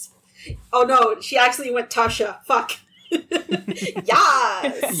 yes. Oh no, she actually went Tasha. Fuck.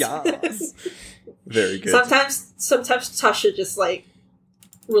 Yes. Yes. Very good. Sometimes Tasha just like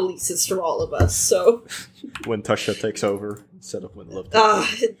releases from all of us. So when Tasha takes over instead of when Love.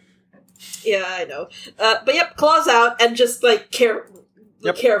 Yeah, I know. But yep, claws out and just like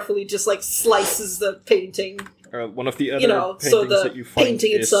carefully just like slices the painting. One of the other paintings so the that you find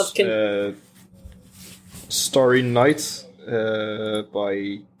painting is itself can Starry Night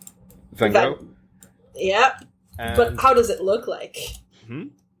by Van Gogh. Yeah, but how does it look like?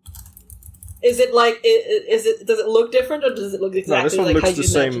 Is it like does it look different, or does it look exactly no, this one like looks how the you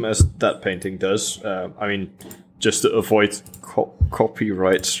same imagine? as that painting does. I mean, just to avoid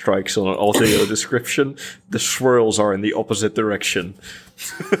copyright strikes on an audio description, the swirls are in the opposite direction.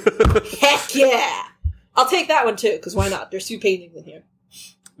 Heck yeah! I'll take that one too, because why not? There's 2 paintings in here.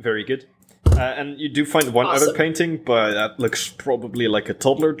 Very good. And you do find one Awesome. other painting, but that looks probably like a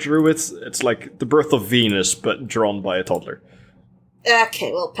toddler drew it. It's like The Birth of Venus, but drawn by a toddler.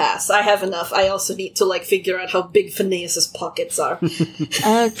 Okay, well, pass. I have enough. I also need to figure out how big Phineas's pockets are.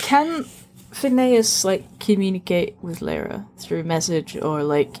 Can Phineas communicate with Lyra through message or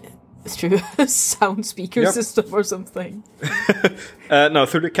through a sound speaker system or something? No,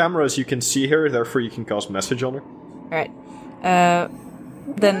 through the cameras you can see her, therefore you can cast message on her. Alright.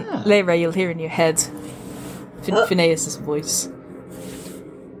 Then, Lyra, you'll hear in your head Phineas's voice.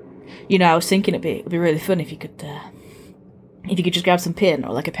 I was thinking it'd be really fun if you could just grab some pin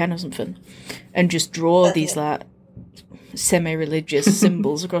or a pen or something and just draw these semi-religious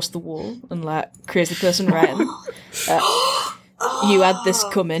symbols across the wall and crazy person writing. You had this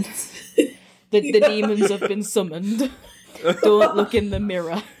coming. The demons have been summoned. Don't look in the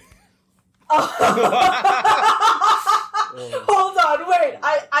mirror. Hold on, wait.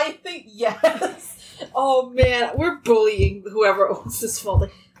 I think yes. Oh man, we're bullying whoever owns this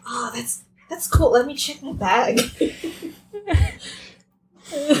folder. Oh, that's cool. Let me check my bag.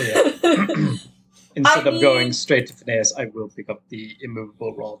 Instead of going straight to Phineas, I will pick up the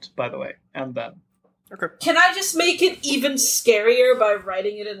immovable rod, by the way, and then... Okay. Can I just make it even scarier by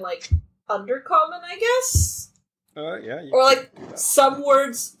writing it in, undercommon, I guess? Yeah. Or, some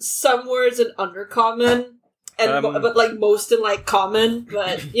words in undercommon, and but, most in, common,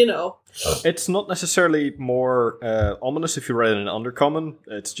 but, It's not necessarily more ominous if you write it in undercommon.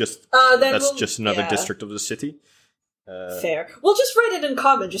 It's just... just another district of the city. Fair. We'll just write it in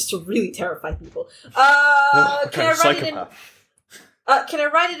common just to really terrify people. Can I write it in... can I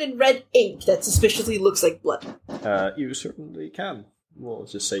write it in red ink that suspiciously looks like blood? You certainly can. We'll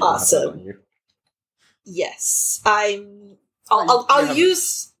just say awesome. You have that on you. Yes. I'll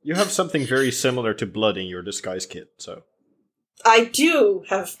use... You have something very similar to blood in your disguise kit, so... I do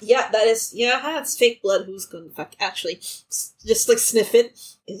have... Yeah, that is... Yeah, it's fake blood. Who's gonna fuck... Actually, just, sniff it.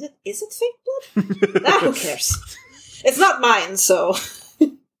 Is it fake blood? Who cares? It's not mine, so...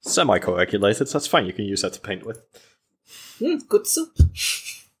 Semi-coagulated, that's fine. You can use that to paint with. Good soup.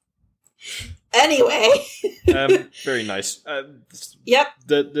 Anyway. Very nice. Yep.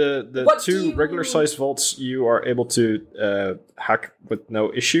 The What two regular sized vaults you are able to hack with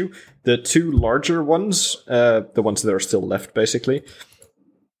no issue. The two larger ones, the ones that are still left, basically,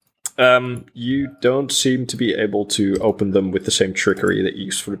 you don't seem to be able to open them with the same trickery that you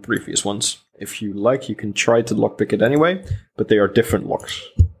used for the previous ones. If you like, you can try to lockpick it anyway, but they are different locks,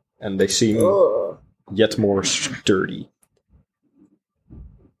 and they seem yet more sturdy.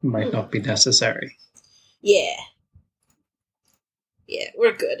 Might not be necessary. Yeah. Yeah,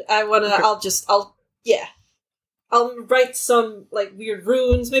 we're good. I'll write some, like, weird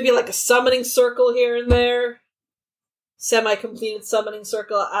runes, maybe like a summoning circle here and there. Semi-completed summoning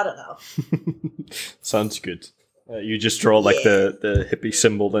circle, I don't know. Sounds good. You just draw, like, the hippie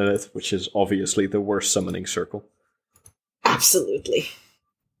symbol in it, which is obviously the worst summoning circle. Absolutely.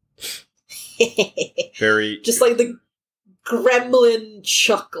 Very... Just like the gremlin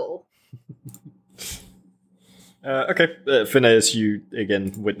chuckle. Okay, Phineas, you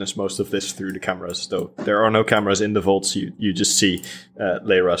again witness most of this through the cameras, though there are no cameras in the vaults. You just see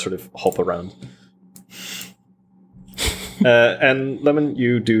Lyra sort of hop around. And Lemon,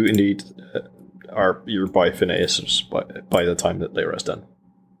 you do indeed you're by Phineas by the time that Lyra's done.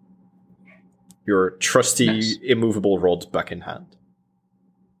 Your trusty immovable rod back in hand.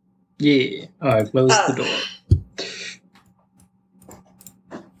 Yeah, I've closed the door.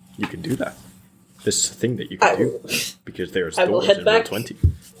 You can do that. This is a thing that you can do because there's I will doors head in back. Roll 20.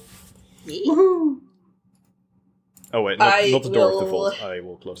 Woohoo! Oh wait, not the door of the vault. I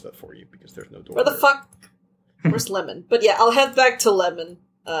will close that for you because there's no door. Where the there. fuck? Where's Lemon? But yeah, I'll head back to Lemon.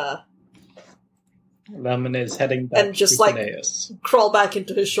 Lemon is heading back And just, to like, Phineas. Crawl back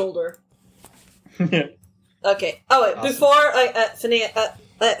into his shoulder. Yeah. Okay. Oh wait, Awesome. before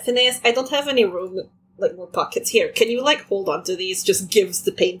Phineas, I don't have any room, like, more pockets here. Can you, like, hold on to these? Just gives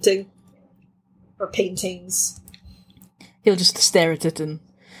the painting. Or paintings. He'll just stare at it in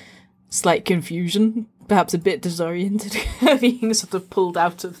slight confusion, perhaps a bit disoriented, being sort of pulled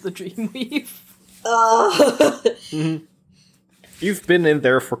out of the dreamweave. Mm-hmm. You've been in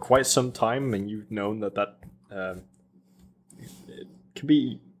there for quite some time, and you've known that it can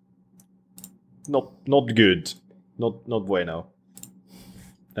be not good, not bueno.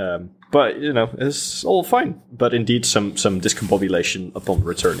 But you know, it's all fine. But indeed, some discombobulation upon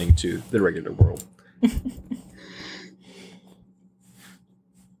returning to the regular world.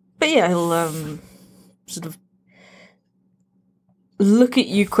 But yeah, he'll sort of look at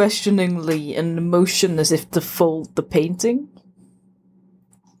you questioningly and motion as if to fold the painting.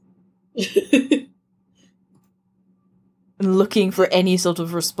 And looking for any sort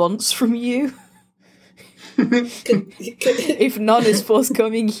of response from you. If none is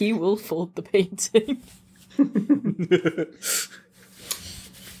forthcoming, he will fold the painting.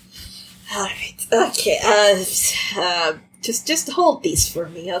 Alright, okay, just hold these for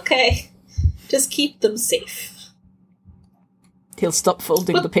me, okay? Just keep them safe. He'll stop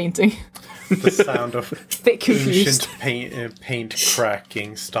folding the painting. The sound of Bit confused. ancient paint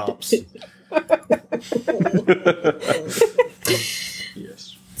cracking stops.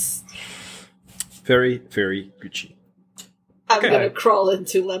 Yes. Very, very Gucci. I'm gonna crawl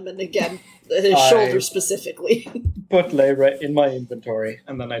into Lemon again. His shoulder specifically. Put Lyra in my inventory,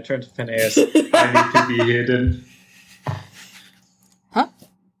 and then I turn to Phineas. I need to be hidden. Huh?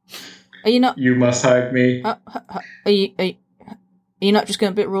 Are you not? You must hide me. Are you not just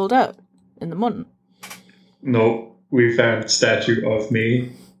going to be rolled out in the mud? No, we found a statue of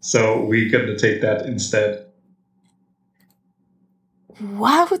me, so we're gonna take that instead.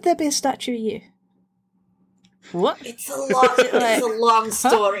 Why would there be a statue of you? What? It's a long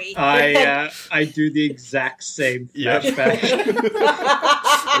story. I do the exact same flashback.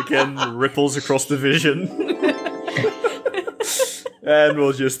 Again, ripples across the vision. And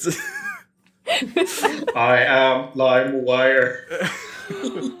we'll just... I am LimeWire.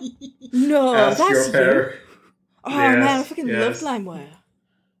 No, Ask that's your you. pair. Oh Yes, man, I fucking yes. love LimeWire.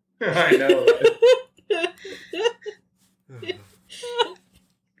 I know.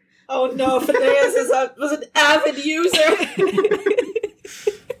 Oh no, Phineas was an avid user.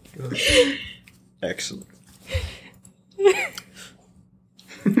 Excellent.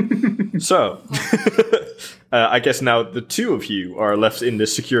 So, I guess now the two of you are left in the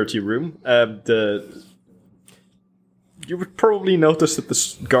security room. You would probably notice that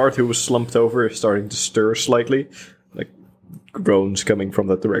the guard who was slumped over is starting to stir slightly, like groans coming from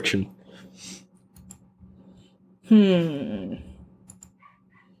that direction.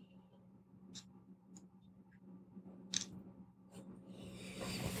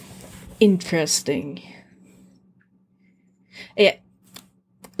 Interesting. Yeah.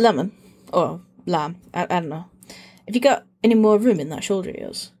 Lemon, or lamb, I don't know. Have you got any more room in that shoulder of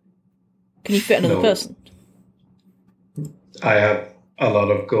yours? Can you fit another No. person? I have a lot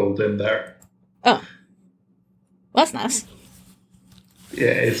of gold in there. Oh. Well, that's nice. Yeah,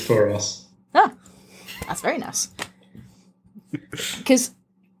 it's for us. Ah, that's very nice. Because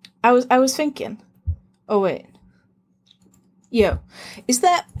I was thinking, oh wait, yo, is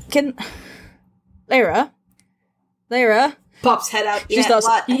that Lyra, Pops head out. Yeah, starts-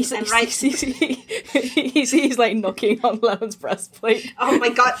 what? He's, I'm right. he's like knocking on Lemon's breastplate. Oh my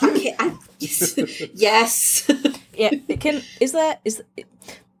god. Okay. Yes. Yeah, is there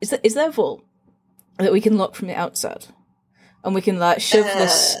a vault that we can lock from the outside, and we can like shove the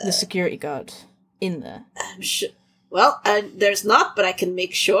security guard in there? Well, there's not, but I can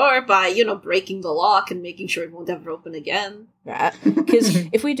make sure by breaking the lock and making sure it won't ever open again. Right, because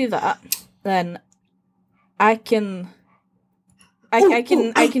if we do that, then I can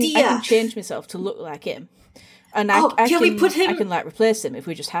change myself to look like him, and I can like replace him if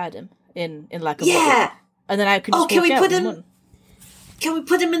we just hide him in like a bubble. And then I can just can walk we out put and him? run. Can we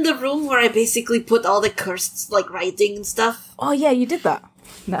put him in the room where I basically put all the cursed like writing and stuff? Oh yeah, you did that.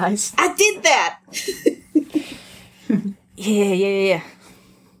 Nice. I did that. Yeah.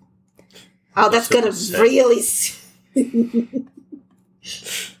 Oh, that's gonna really.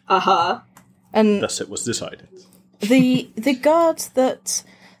 And Thus it was decided. the guard that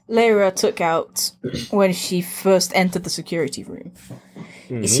Lyra took out when she first entered the security room,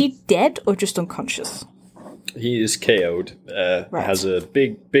 is he dead or just unconscious? He is KO'd. Right. Has a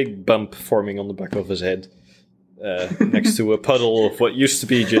big bump forming on the back of his head. Next to a puddle of what used to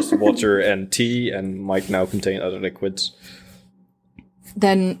be just water and tea and might now contain other liquids.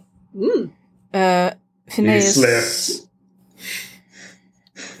 Then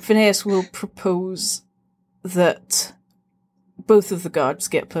Phineas will propose that both of the guards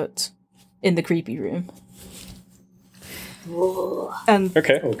get put in the creepy room. And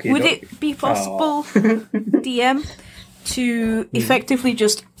Okay. would it be possible, DM, to effectively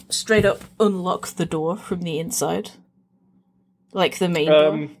just straight up unlock the door from the inside? Like the main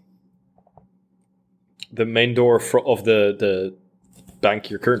door? The main door of the bank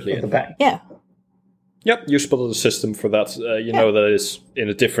you're currently in. The bank. Yeah. Yep, you spotted the system for that. You know that is in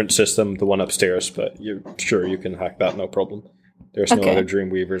a different system, the one upstairs, but you're sure you can hack that, no problem. There's no Okay. other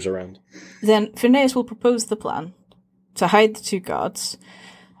Dreamweavers around. Then Phineas will propose the plan to hide the two guards,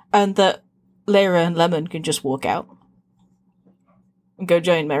 and that Lyra and Lemon can just walk out and go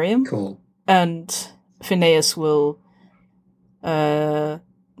join Miriam. Cool. And Phineas will,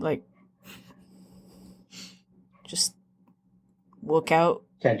 just walk out.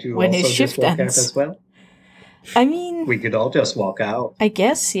 Can't you When also his just shift walk ends. out as well? I mean, We could all just walk out. I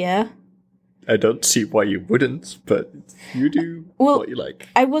guess, yeah. I don't see why you wouldn't, but you do Well, what you like.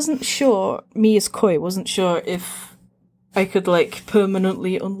 I wasn't sure, me as Koi, wasn't sure if I could,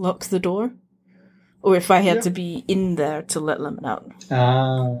 permanently unlock the door, or if I had to be in there to let Lemon out.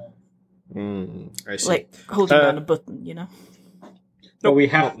 I see. Holding down a button, you know? What we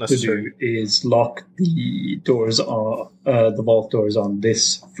not have to necessary. do is lock the doors on the vault doors on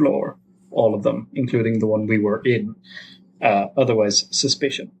this floor, all of them, including the one we were in. Otherwise,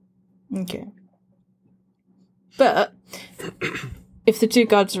 suspicion. Okay. But, if the two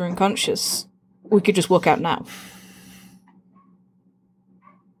guards are unconscious, we could just walk out now.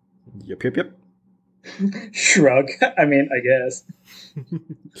 Yep. Shrug. I mean, I guess.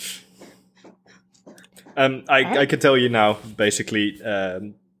 I can tell you now, basically,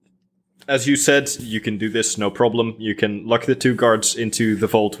 as you said, you can do this, no problem. You can lock the two guards into the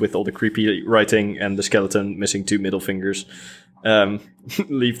vault with all the creepy writing and the skeleton missing two middle fingers.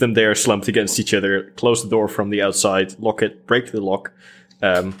 Leave them there slumped against each other, close the door from the outside, lock it, break the lock,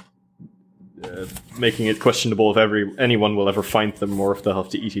 making it questionable if anyone will ever find them or if they'll have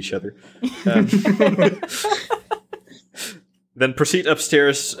to eat each other. Then proceed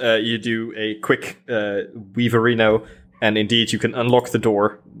upstairs, you do a quick weaverino, and indeed you can unlock the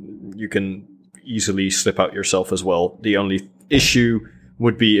door. You can easily slip out yourself as well. The only issue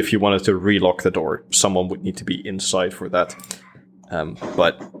would be if you wanted to relock the door. Someone would need to be inside for that.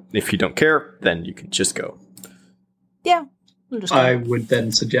 But if you don't care, then you can just go. Yeah. We'll just I would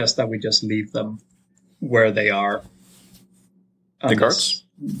then suggest that we just leave them where they are. The guards?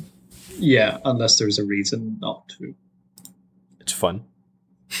 Yeah, unless there's a reason not to. It's fun.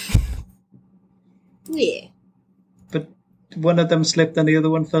 Yeah. But one of them slipped and the other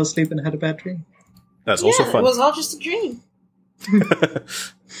one fell asleep and had a bad dream. That's also It fun. was all just a dream.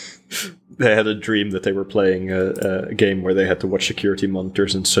 They had a dream that they were playing a game where they had to watch security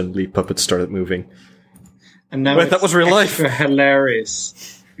monitors and suddenly puppets started moving. And now Wait, that was real life. extra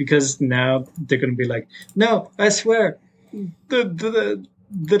hilarious because now they're going to be like, no, I swear, the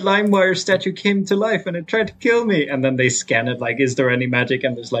LimeWire statue came to life and it tried to kill me. And then they scan it like, is there any magic?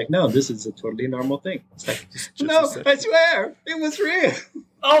 And there's like, no, this is a totally normal thing. It's like, no, I swear, it was real.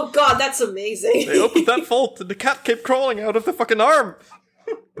 Oh god, that's amazing. They opened that vault and the cat kept crawling out of the fucking arm.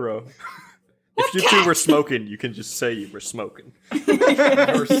 Bro. If you two were smoking, you can just say you were smoking.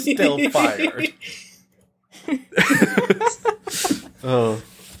 You're still fired. Oh,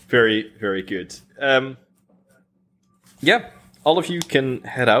 very, very good. Yeah, all of you can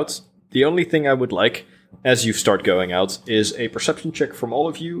head out. The only thing I would like, as you start going out, is a perception check from all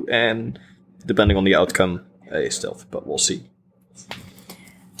of you, and depending on the outcome, a stealth, but we'll see.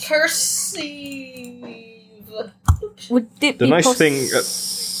 Perceive. Would it The be nice thing...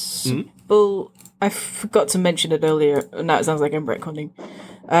 possible... I forgot to mention it earlier. Now it sounds like I'm retconning.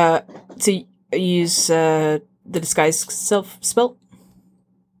 To use the disguise self spell?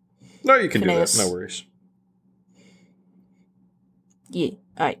 No, you can Phineas. do that, no worries. Yeah,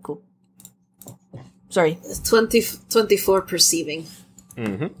 alright, cool. Sorry. 24 perceiving.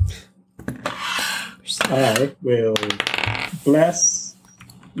 Mm-hmm. I will bless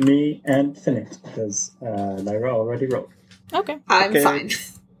me and Phineas because Lyra already rolled. Okay. I'm Okay. fine.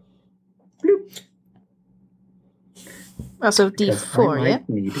 Also Because D4, I yeah? might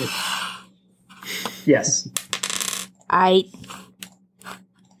need it. Yes. I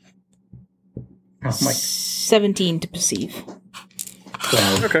Oh my 17 to perceive.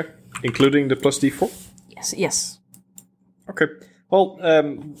 12. Okay. Including the plus D4? Yes. Okay. Well,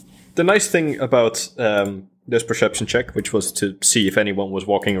 the nice thing about this perception check, which was to see if anyone was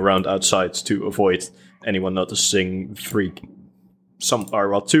walking around outside to avoid anyone noticing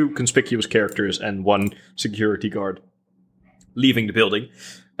two conspicuous characters and one security guard leaving the building.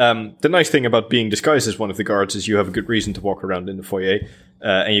 The nice thing about being disguised as one of the guards is you have a good reason to walk around in the foyer,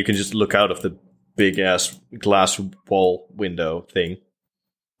 and you can just look out of the big-ass glass wall window thing.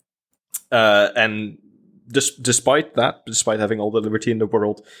 And despite having all the liberty in the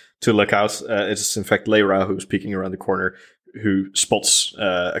world to look out, it's in fact Lyra who's peeking around the corner, who spots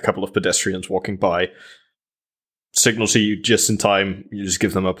a couple of pedestrians walking by, signals to you just in time. You just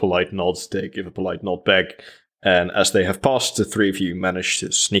give them a polite nod. They give a polite nod back. And as they have passed, the three of you manage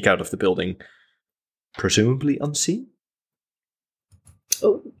to sneak out of the building, presumably unseen.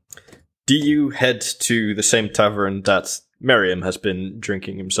 Oh. Do you head to the same tavern that Merriam has been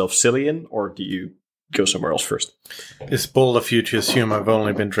drinking himself silly in, or do you go somewhere else first? It's bold of you to assume I've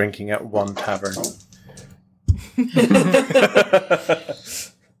only been drinking at one tavern.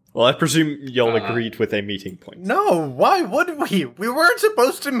 Well, I presume y'all agreed with a meeting point. No, why would we? We weren't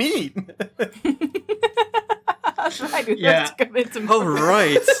supposed to meet. That's right, we Yeah. have to come into All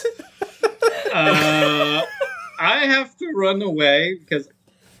right. I have to run away because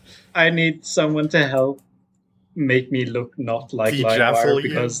I need someone to help make me look not like De-jaffle LimeWire you.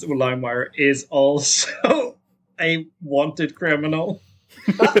 because LimeWire is also a wanted criminal.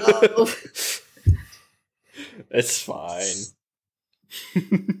 Uh-oh. It's fine.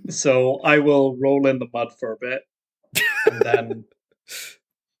 So I will roll in the mud for a bit and then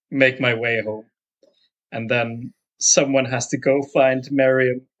make my way home. And then someone has to go find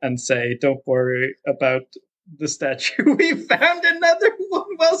Miriam and say, don't worry about the statue. We found another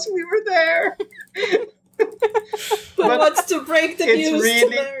one whilst we were there. Who wants to break the It's news really to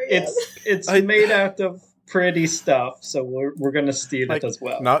Marianne? it's made out of pretty stuff, so we're gonna steal it as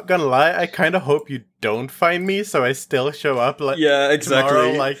well. Not gonna lie, I kind of hope you don't find me, so I still show up like Yeah, exactly.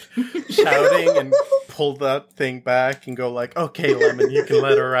 tomorrow, like shouting and pull that thing back and go like, "Okay, Lemon, you can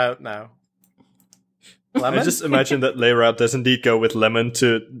let her out now." Lemon? I just imagine that Lyra does indeed go with Lemon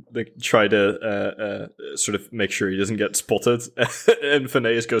to try to sort of make sure he doesn't get spotted. And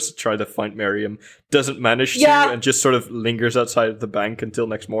Phineas goes to try to find Miriam, doesn't manage to, and just sort of lingers outside of the bank until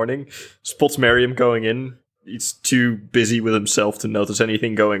next morning. Spots Miriam going in. He's too busy with himself to notice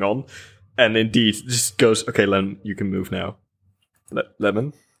anything going on. And indeed, just goes, okay, Lemon, you can move now.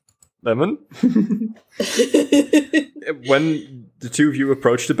 Lemon? When the two of you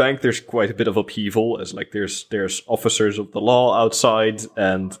approach the bank, there's quite a bit of upheaval, as like there's officers of the law outside,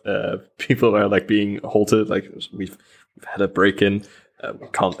 and people are like being halted, like we've had a break-in, we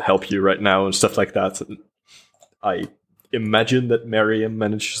can't help you right now, and stuff like that. And I imagine that Miriam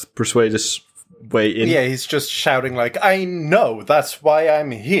managed to persuade his way in. Yeah, he's just shouting like, "I know, that's why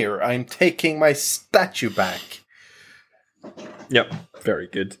I'm here. I'm taking my statue back." Yep, very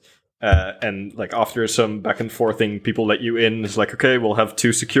good. And like after some back and forthing, people let you in. It's like, okay, we'll have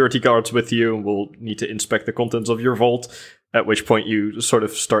 2 security guards with you, and we'll need to inspect the contents of your vault. At which point you sort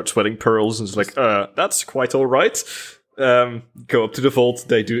of start sweating pearls, and it's like, that's quite all right. go up to the vault.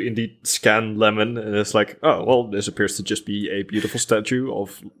 They do indeed scan Lemon, and it's like, oh, well, this appears to just be a beautiful statue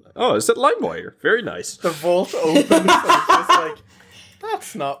of... Oh, is that LimeWire? Very nice. The vault opens and it's just like,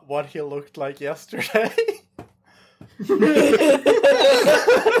 that's not what he looked like yesterday.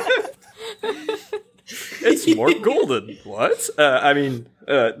 It's more golden. What?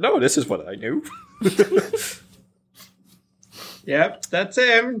 No, this is what I knew. Yep, that's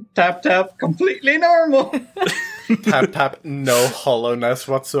him. Tap, tap, completely normal. Tap, tap, no hollowness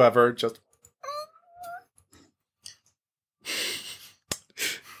whatsoever. Just...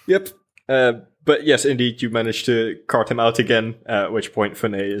 Yep. But yes, indeed, you managed to cart him out again, at which point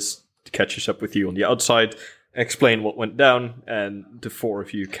Phineas catches up with you on the outside, explain what went down, and the four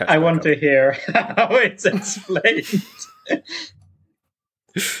of you catch I back want up. to hear how it's explained.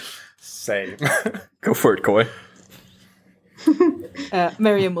 Same. Go for it, Koi.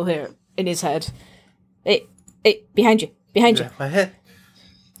 Miriam will hear in his head, hey, behind you. My head.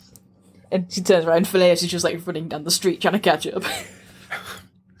 And she turns around, Phineas is just like running down the street trying to catch up.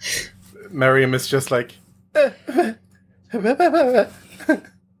 Miriam is just like...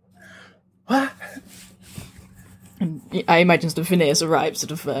 What? And I imagine the Phineas arrives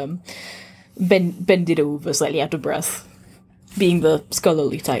sort of bended over, slightly out of breath. Being the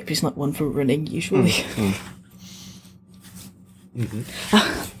scholarly type, he's not one for running, usually.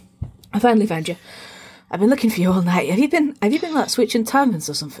 I finally found you. I've been looking for you all night. Have you been like switching taverns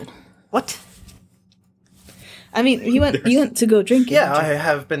or something? What? I mean, you went to go drinking. Yeah, I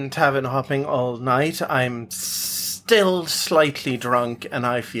have been tavern hopping all night. I'm still slightly drunk and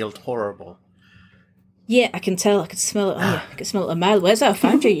I feel horrible. Yeah, I can tell. I can smell it. I can smell it a mile away. As I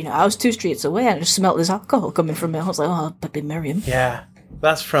found you, I was 2 streets away and I just smelled this alcohol coming from me. I was like, oh, Pepe Miriam. Yeah,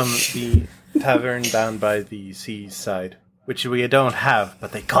 that's from the tavern down by the seaside, which we don't have,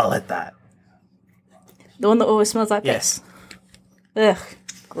 but they call it that. The one that always smells like Yes. this? Ugh,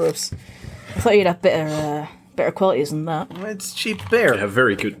 gross. I thought you'd have better qualities than that. It's cheap beer. They have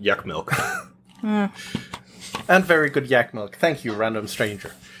very good yak milk. And very good yak milk. Thank you, random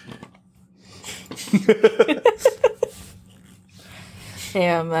stranger.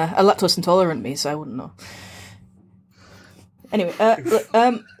 Yeah, I'm a lactose intolerant, me, so I wouldn't know. Anyway,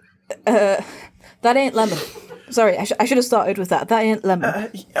 that ain't lemon. Sorry, I should have started with that. That ain't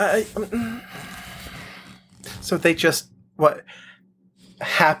lemon. So they just,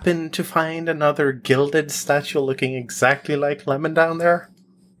 happened to find another gilded statue looking exactly like Lemon down there?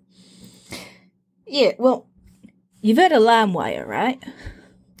 Yeah, well, you've heard of LimeWire, right?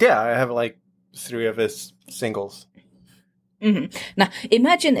 Yeah, I have 3 of his singles. Mm-hmm. Now,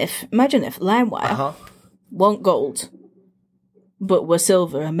 imagine if LimeWire weren't gold, but were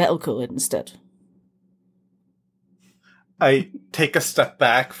silver and metal coloured instead. I take a step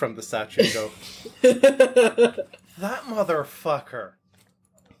back from the statue and go, that motherfucker.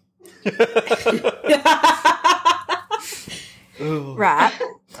 Right.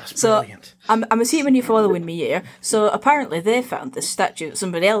 That's So brilliant. I'm assuming you're following me here. So apparently they found this statue that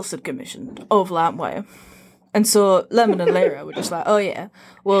somebody else had commissioned of LimeWire. And so Lemon and Lyra were just like, oh yeah,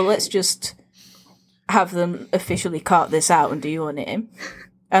 well let's just have them officially cart this out under your name.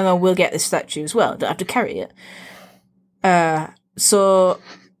 And then we'll get this statue as well. Don't have to carry it. So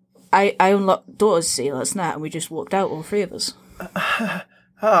I unlocked doors, see, last night, and we just walked out, all 3 of us.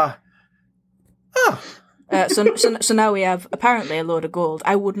 So now we have apparently a load of gold.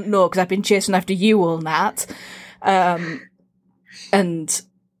 I wouldn't know because I've been chasing after you all night. Yeah,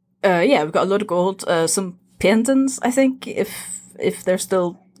 we've got a load of gold. Some paintings, I think, if they're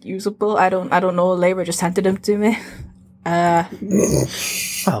still usable. I don't know. Lyra just handed them to me. Well,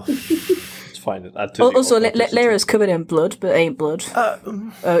 It's fine. Also, Lyra's covered in blood, but ain't blood,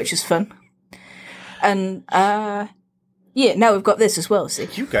 which is fun. And yeah, now we've got this as well. See,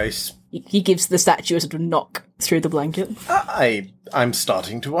 you guys. He gives the statue a sort of knock through the blanket. I'm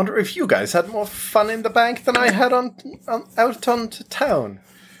starting to wonder if you guys had more fun in the bank than I had out onto town.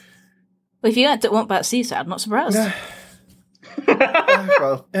 Well, if you had to want about seaside, I'm not surprised.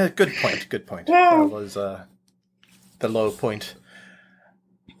 Well, good point. That was the low point.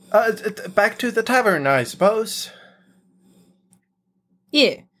 Back to the tavern, I suppose.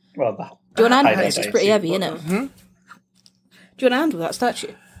 Yeah. Well, Do you want to handle I this? It's pretty heavy, isn't it? Hmm? Do you want to handle that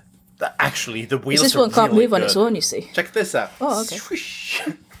statue? Actually, the wheels This are one can't really move on good. its own, you see. Check this out. Oh, okay. Swish.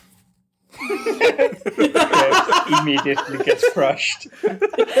 immediately gets crushed.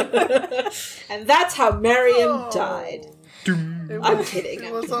 And that's how Miriam died. I'm kidding.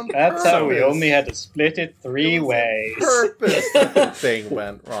 It was on That's how we purpose. only had to split it 3 ways. Purpose that the thing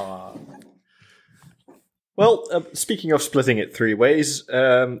went wrong. Well, speaking of splitting it 3 ways,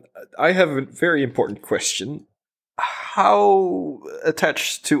 I have a very important question. how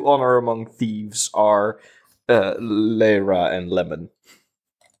attached to honor among thieves are Lyra and Lemon?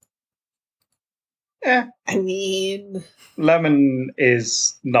 Eh, I mean, Lemon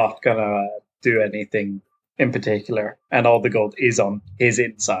is not gonna do anything in particular, and all the gold is on his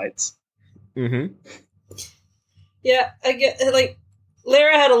insides. Mm-hmm. yeah, I get like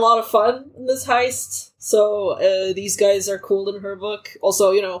Lara had a lot of fun in this heist, so these guys are cool in her book.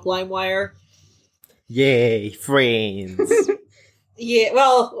 Also, LimeWire. Yay, friends. Yeah,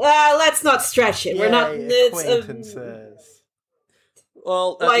 well, let's not stretch it. We're not. It's, acquaintances.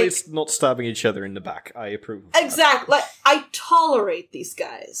 Well, at Like- least not stabbing each other in the back. I approve of that. exactly. Like, I tolerate these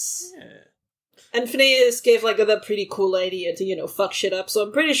guys. Yeah. And Phineas gave like a pretty cool idea to fuck shit up. So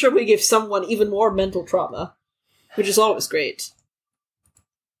I'm pretty sure we give someone even more mental trauma, which is always great.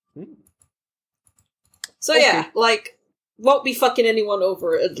 So yeah, like won't be fucking anyone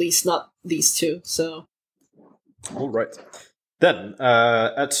over. At least not these two. So All right. Then,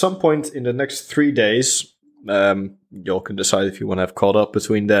 at some point in the next 3 days, y'all can decide if you want to have caught up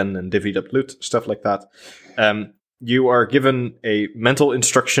between then and divvied up loot, stuff like that. You are given a mental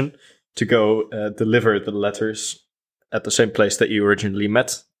instruction to go deliver the letters at the same place that you originally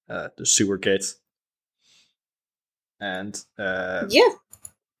met, the sewer gate. And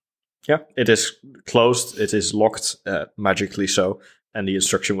yeah, it is closed. It is locked, magically so. And the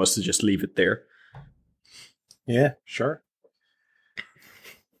instruction was to just leave it there. Yeah, sure.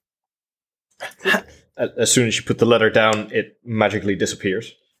 As soon as you put the letter down, it magically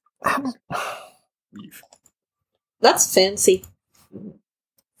disappears. You that's fancy.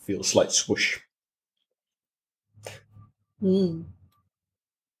 feel a slight swoosh. Mm.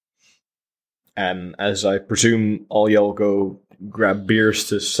 And as I presume all y'all go grab beers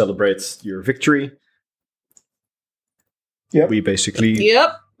to celebrate your victory, Yep. we basically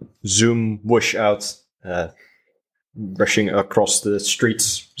Yep. zoom whoosh out, rushing across the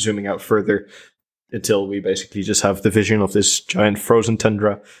streets, zooming out further, until we basically just have the vision of this giant frozen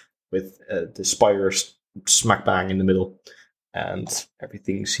tundra with the spire smack bang in the middle. And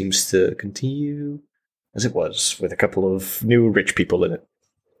everything seems to continue as it was, with a couple of new rich people in it.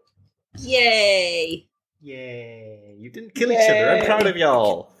 Yay! Yay! You didn't kill each other. I'm proud of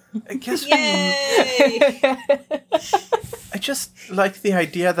y'all. I guess Yay! I just like the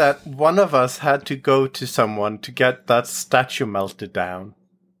idea that one of us had to go to someone to get that statue melted down.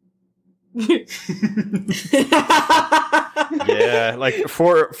 Yeah, like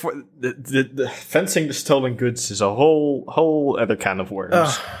for the fencing the stolen goods is a whole other can of worms.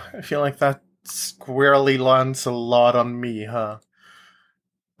 Ugh, I feel like that squarely lands a lot on me, huh?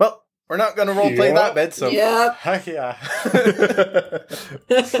 Well, we're not going to roleplay Yeah. that bit, so Yep. heck yeah.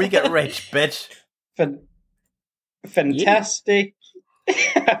 We get rich, bitch. Fantastic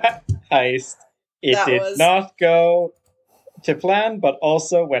heist. It That did was- not go to plan, but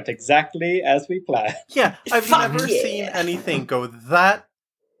also went exactly as we planned. Yeah, I've Fuck never yeah. seen anything go that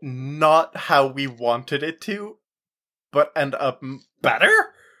not how we wanted it to, but end up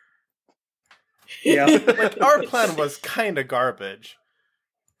better. Yeah. Like, our plan was kind of garbage.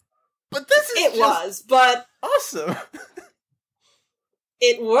 But this is It just was, but awesome.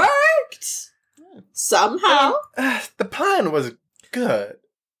 it worked somehow. The plan was good.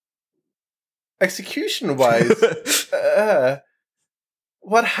 Execution-wise,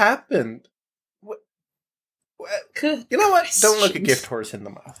 what happened? Good. You know what? Don't look a questions. gift horse in the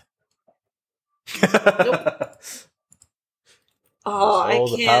mouth. Oh, I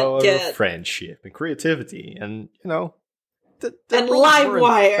All the power can't of get. friendship and creativity, and the And rolls weren't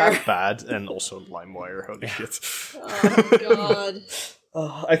LimeWire. that bad, and also LimeWire. Holy shit! Oh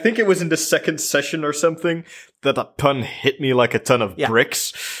god. I think it was in the second session or something that a pun hit me like a ton of Yeah.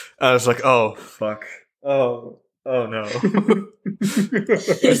 bricks. I was like, "Oh fuck! Oh no!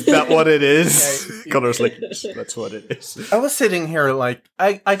 Is that what it is?" Okay. Connor's like, "Yes, that's what it is." I was sitting here like,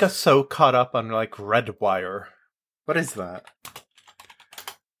 I got so caught up on like red wire. What is that?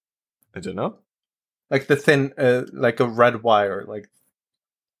 I don't know. Like the thin, like a red wire, like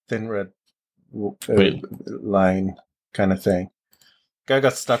thin red Wait. line kind of thing. I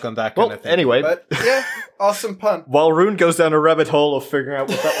got stuck on that kind Well, of thing. anyway. But yeah, awesome pun. While Rune goes down a rabbit hole of figuring out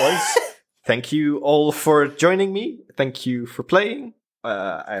what that was, thank you all for joining me. Thank you for playing.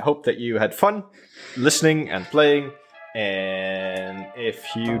 I hope that you had fun listening and playing. And if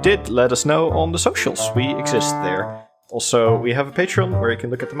you did, let us know on the socials. We exist there. Also, we have a Patreon where you can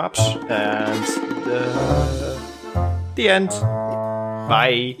look at the maps. And the end.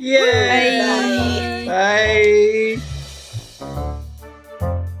 Bye. Yay! Bye.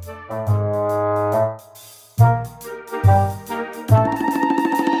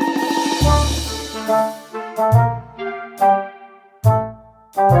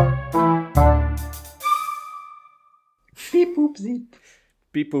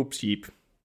 boop, sheep.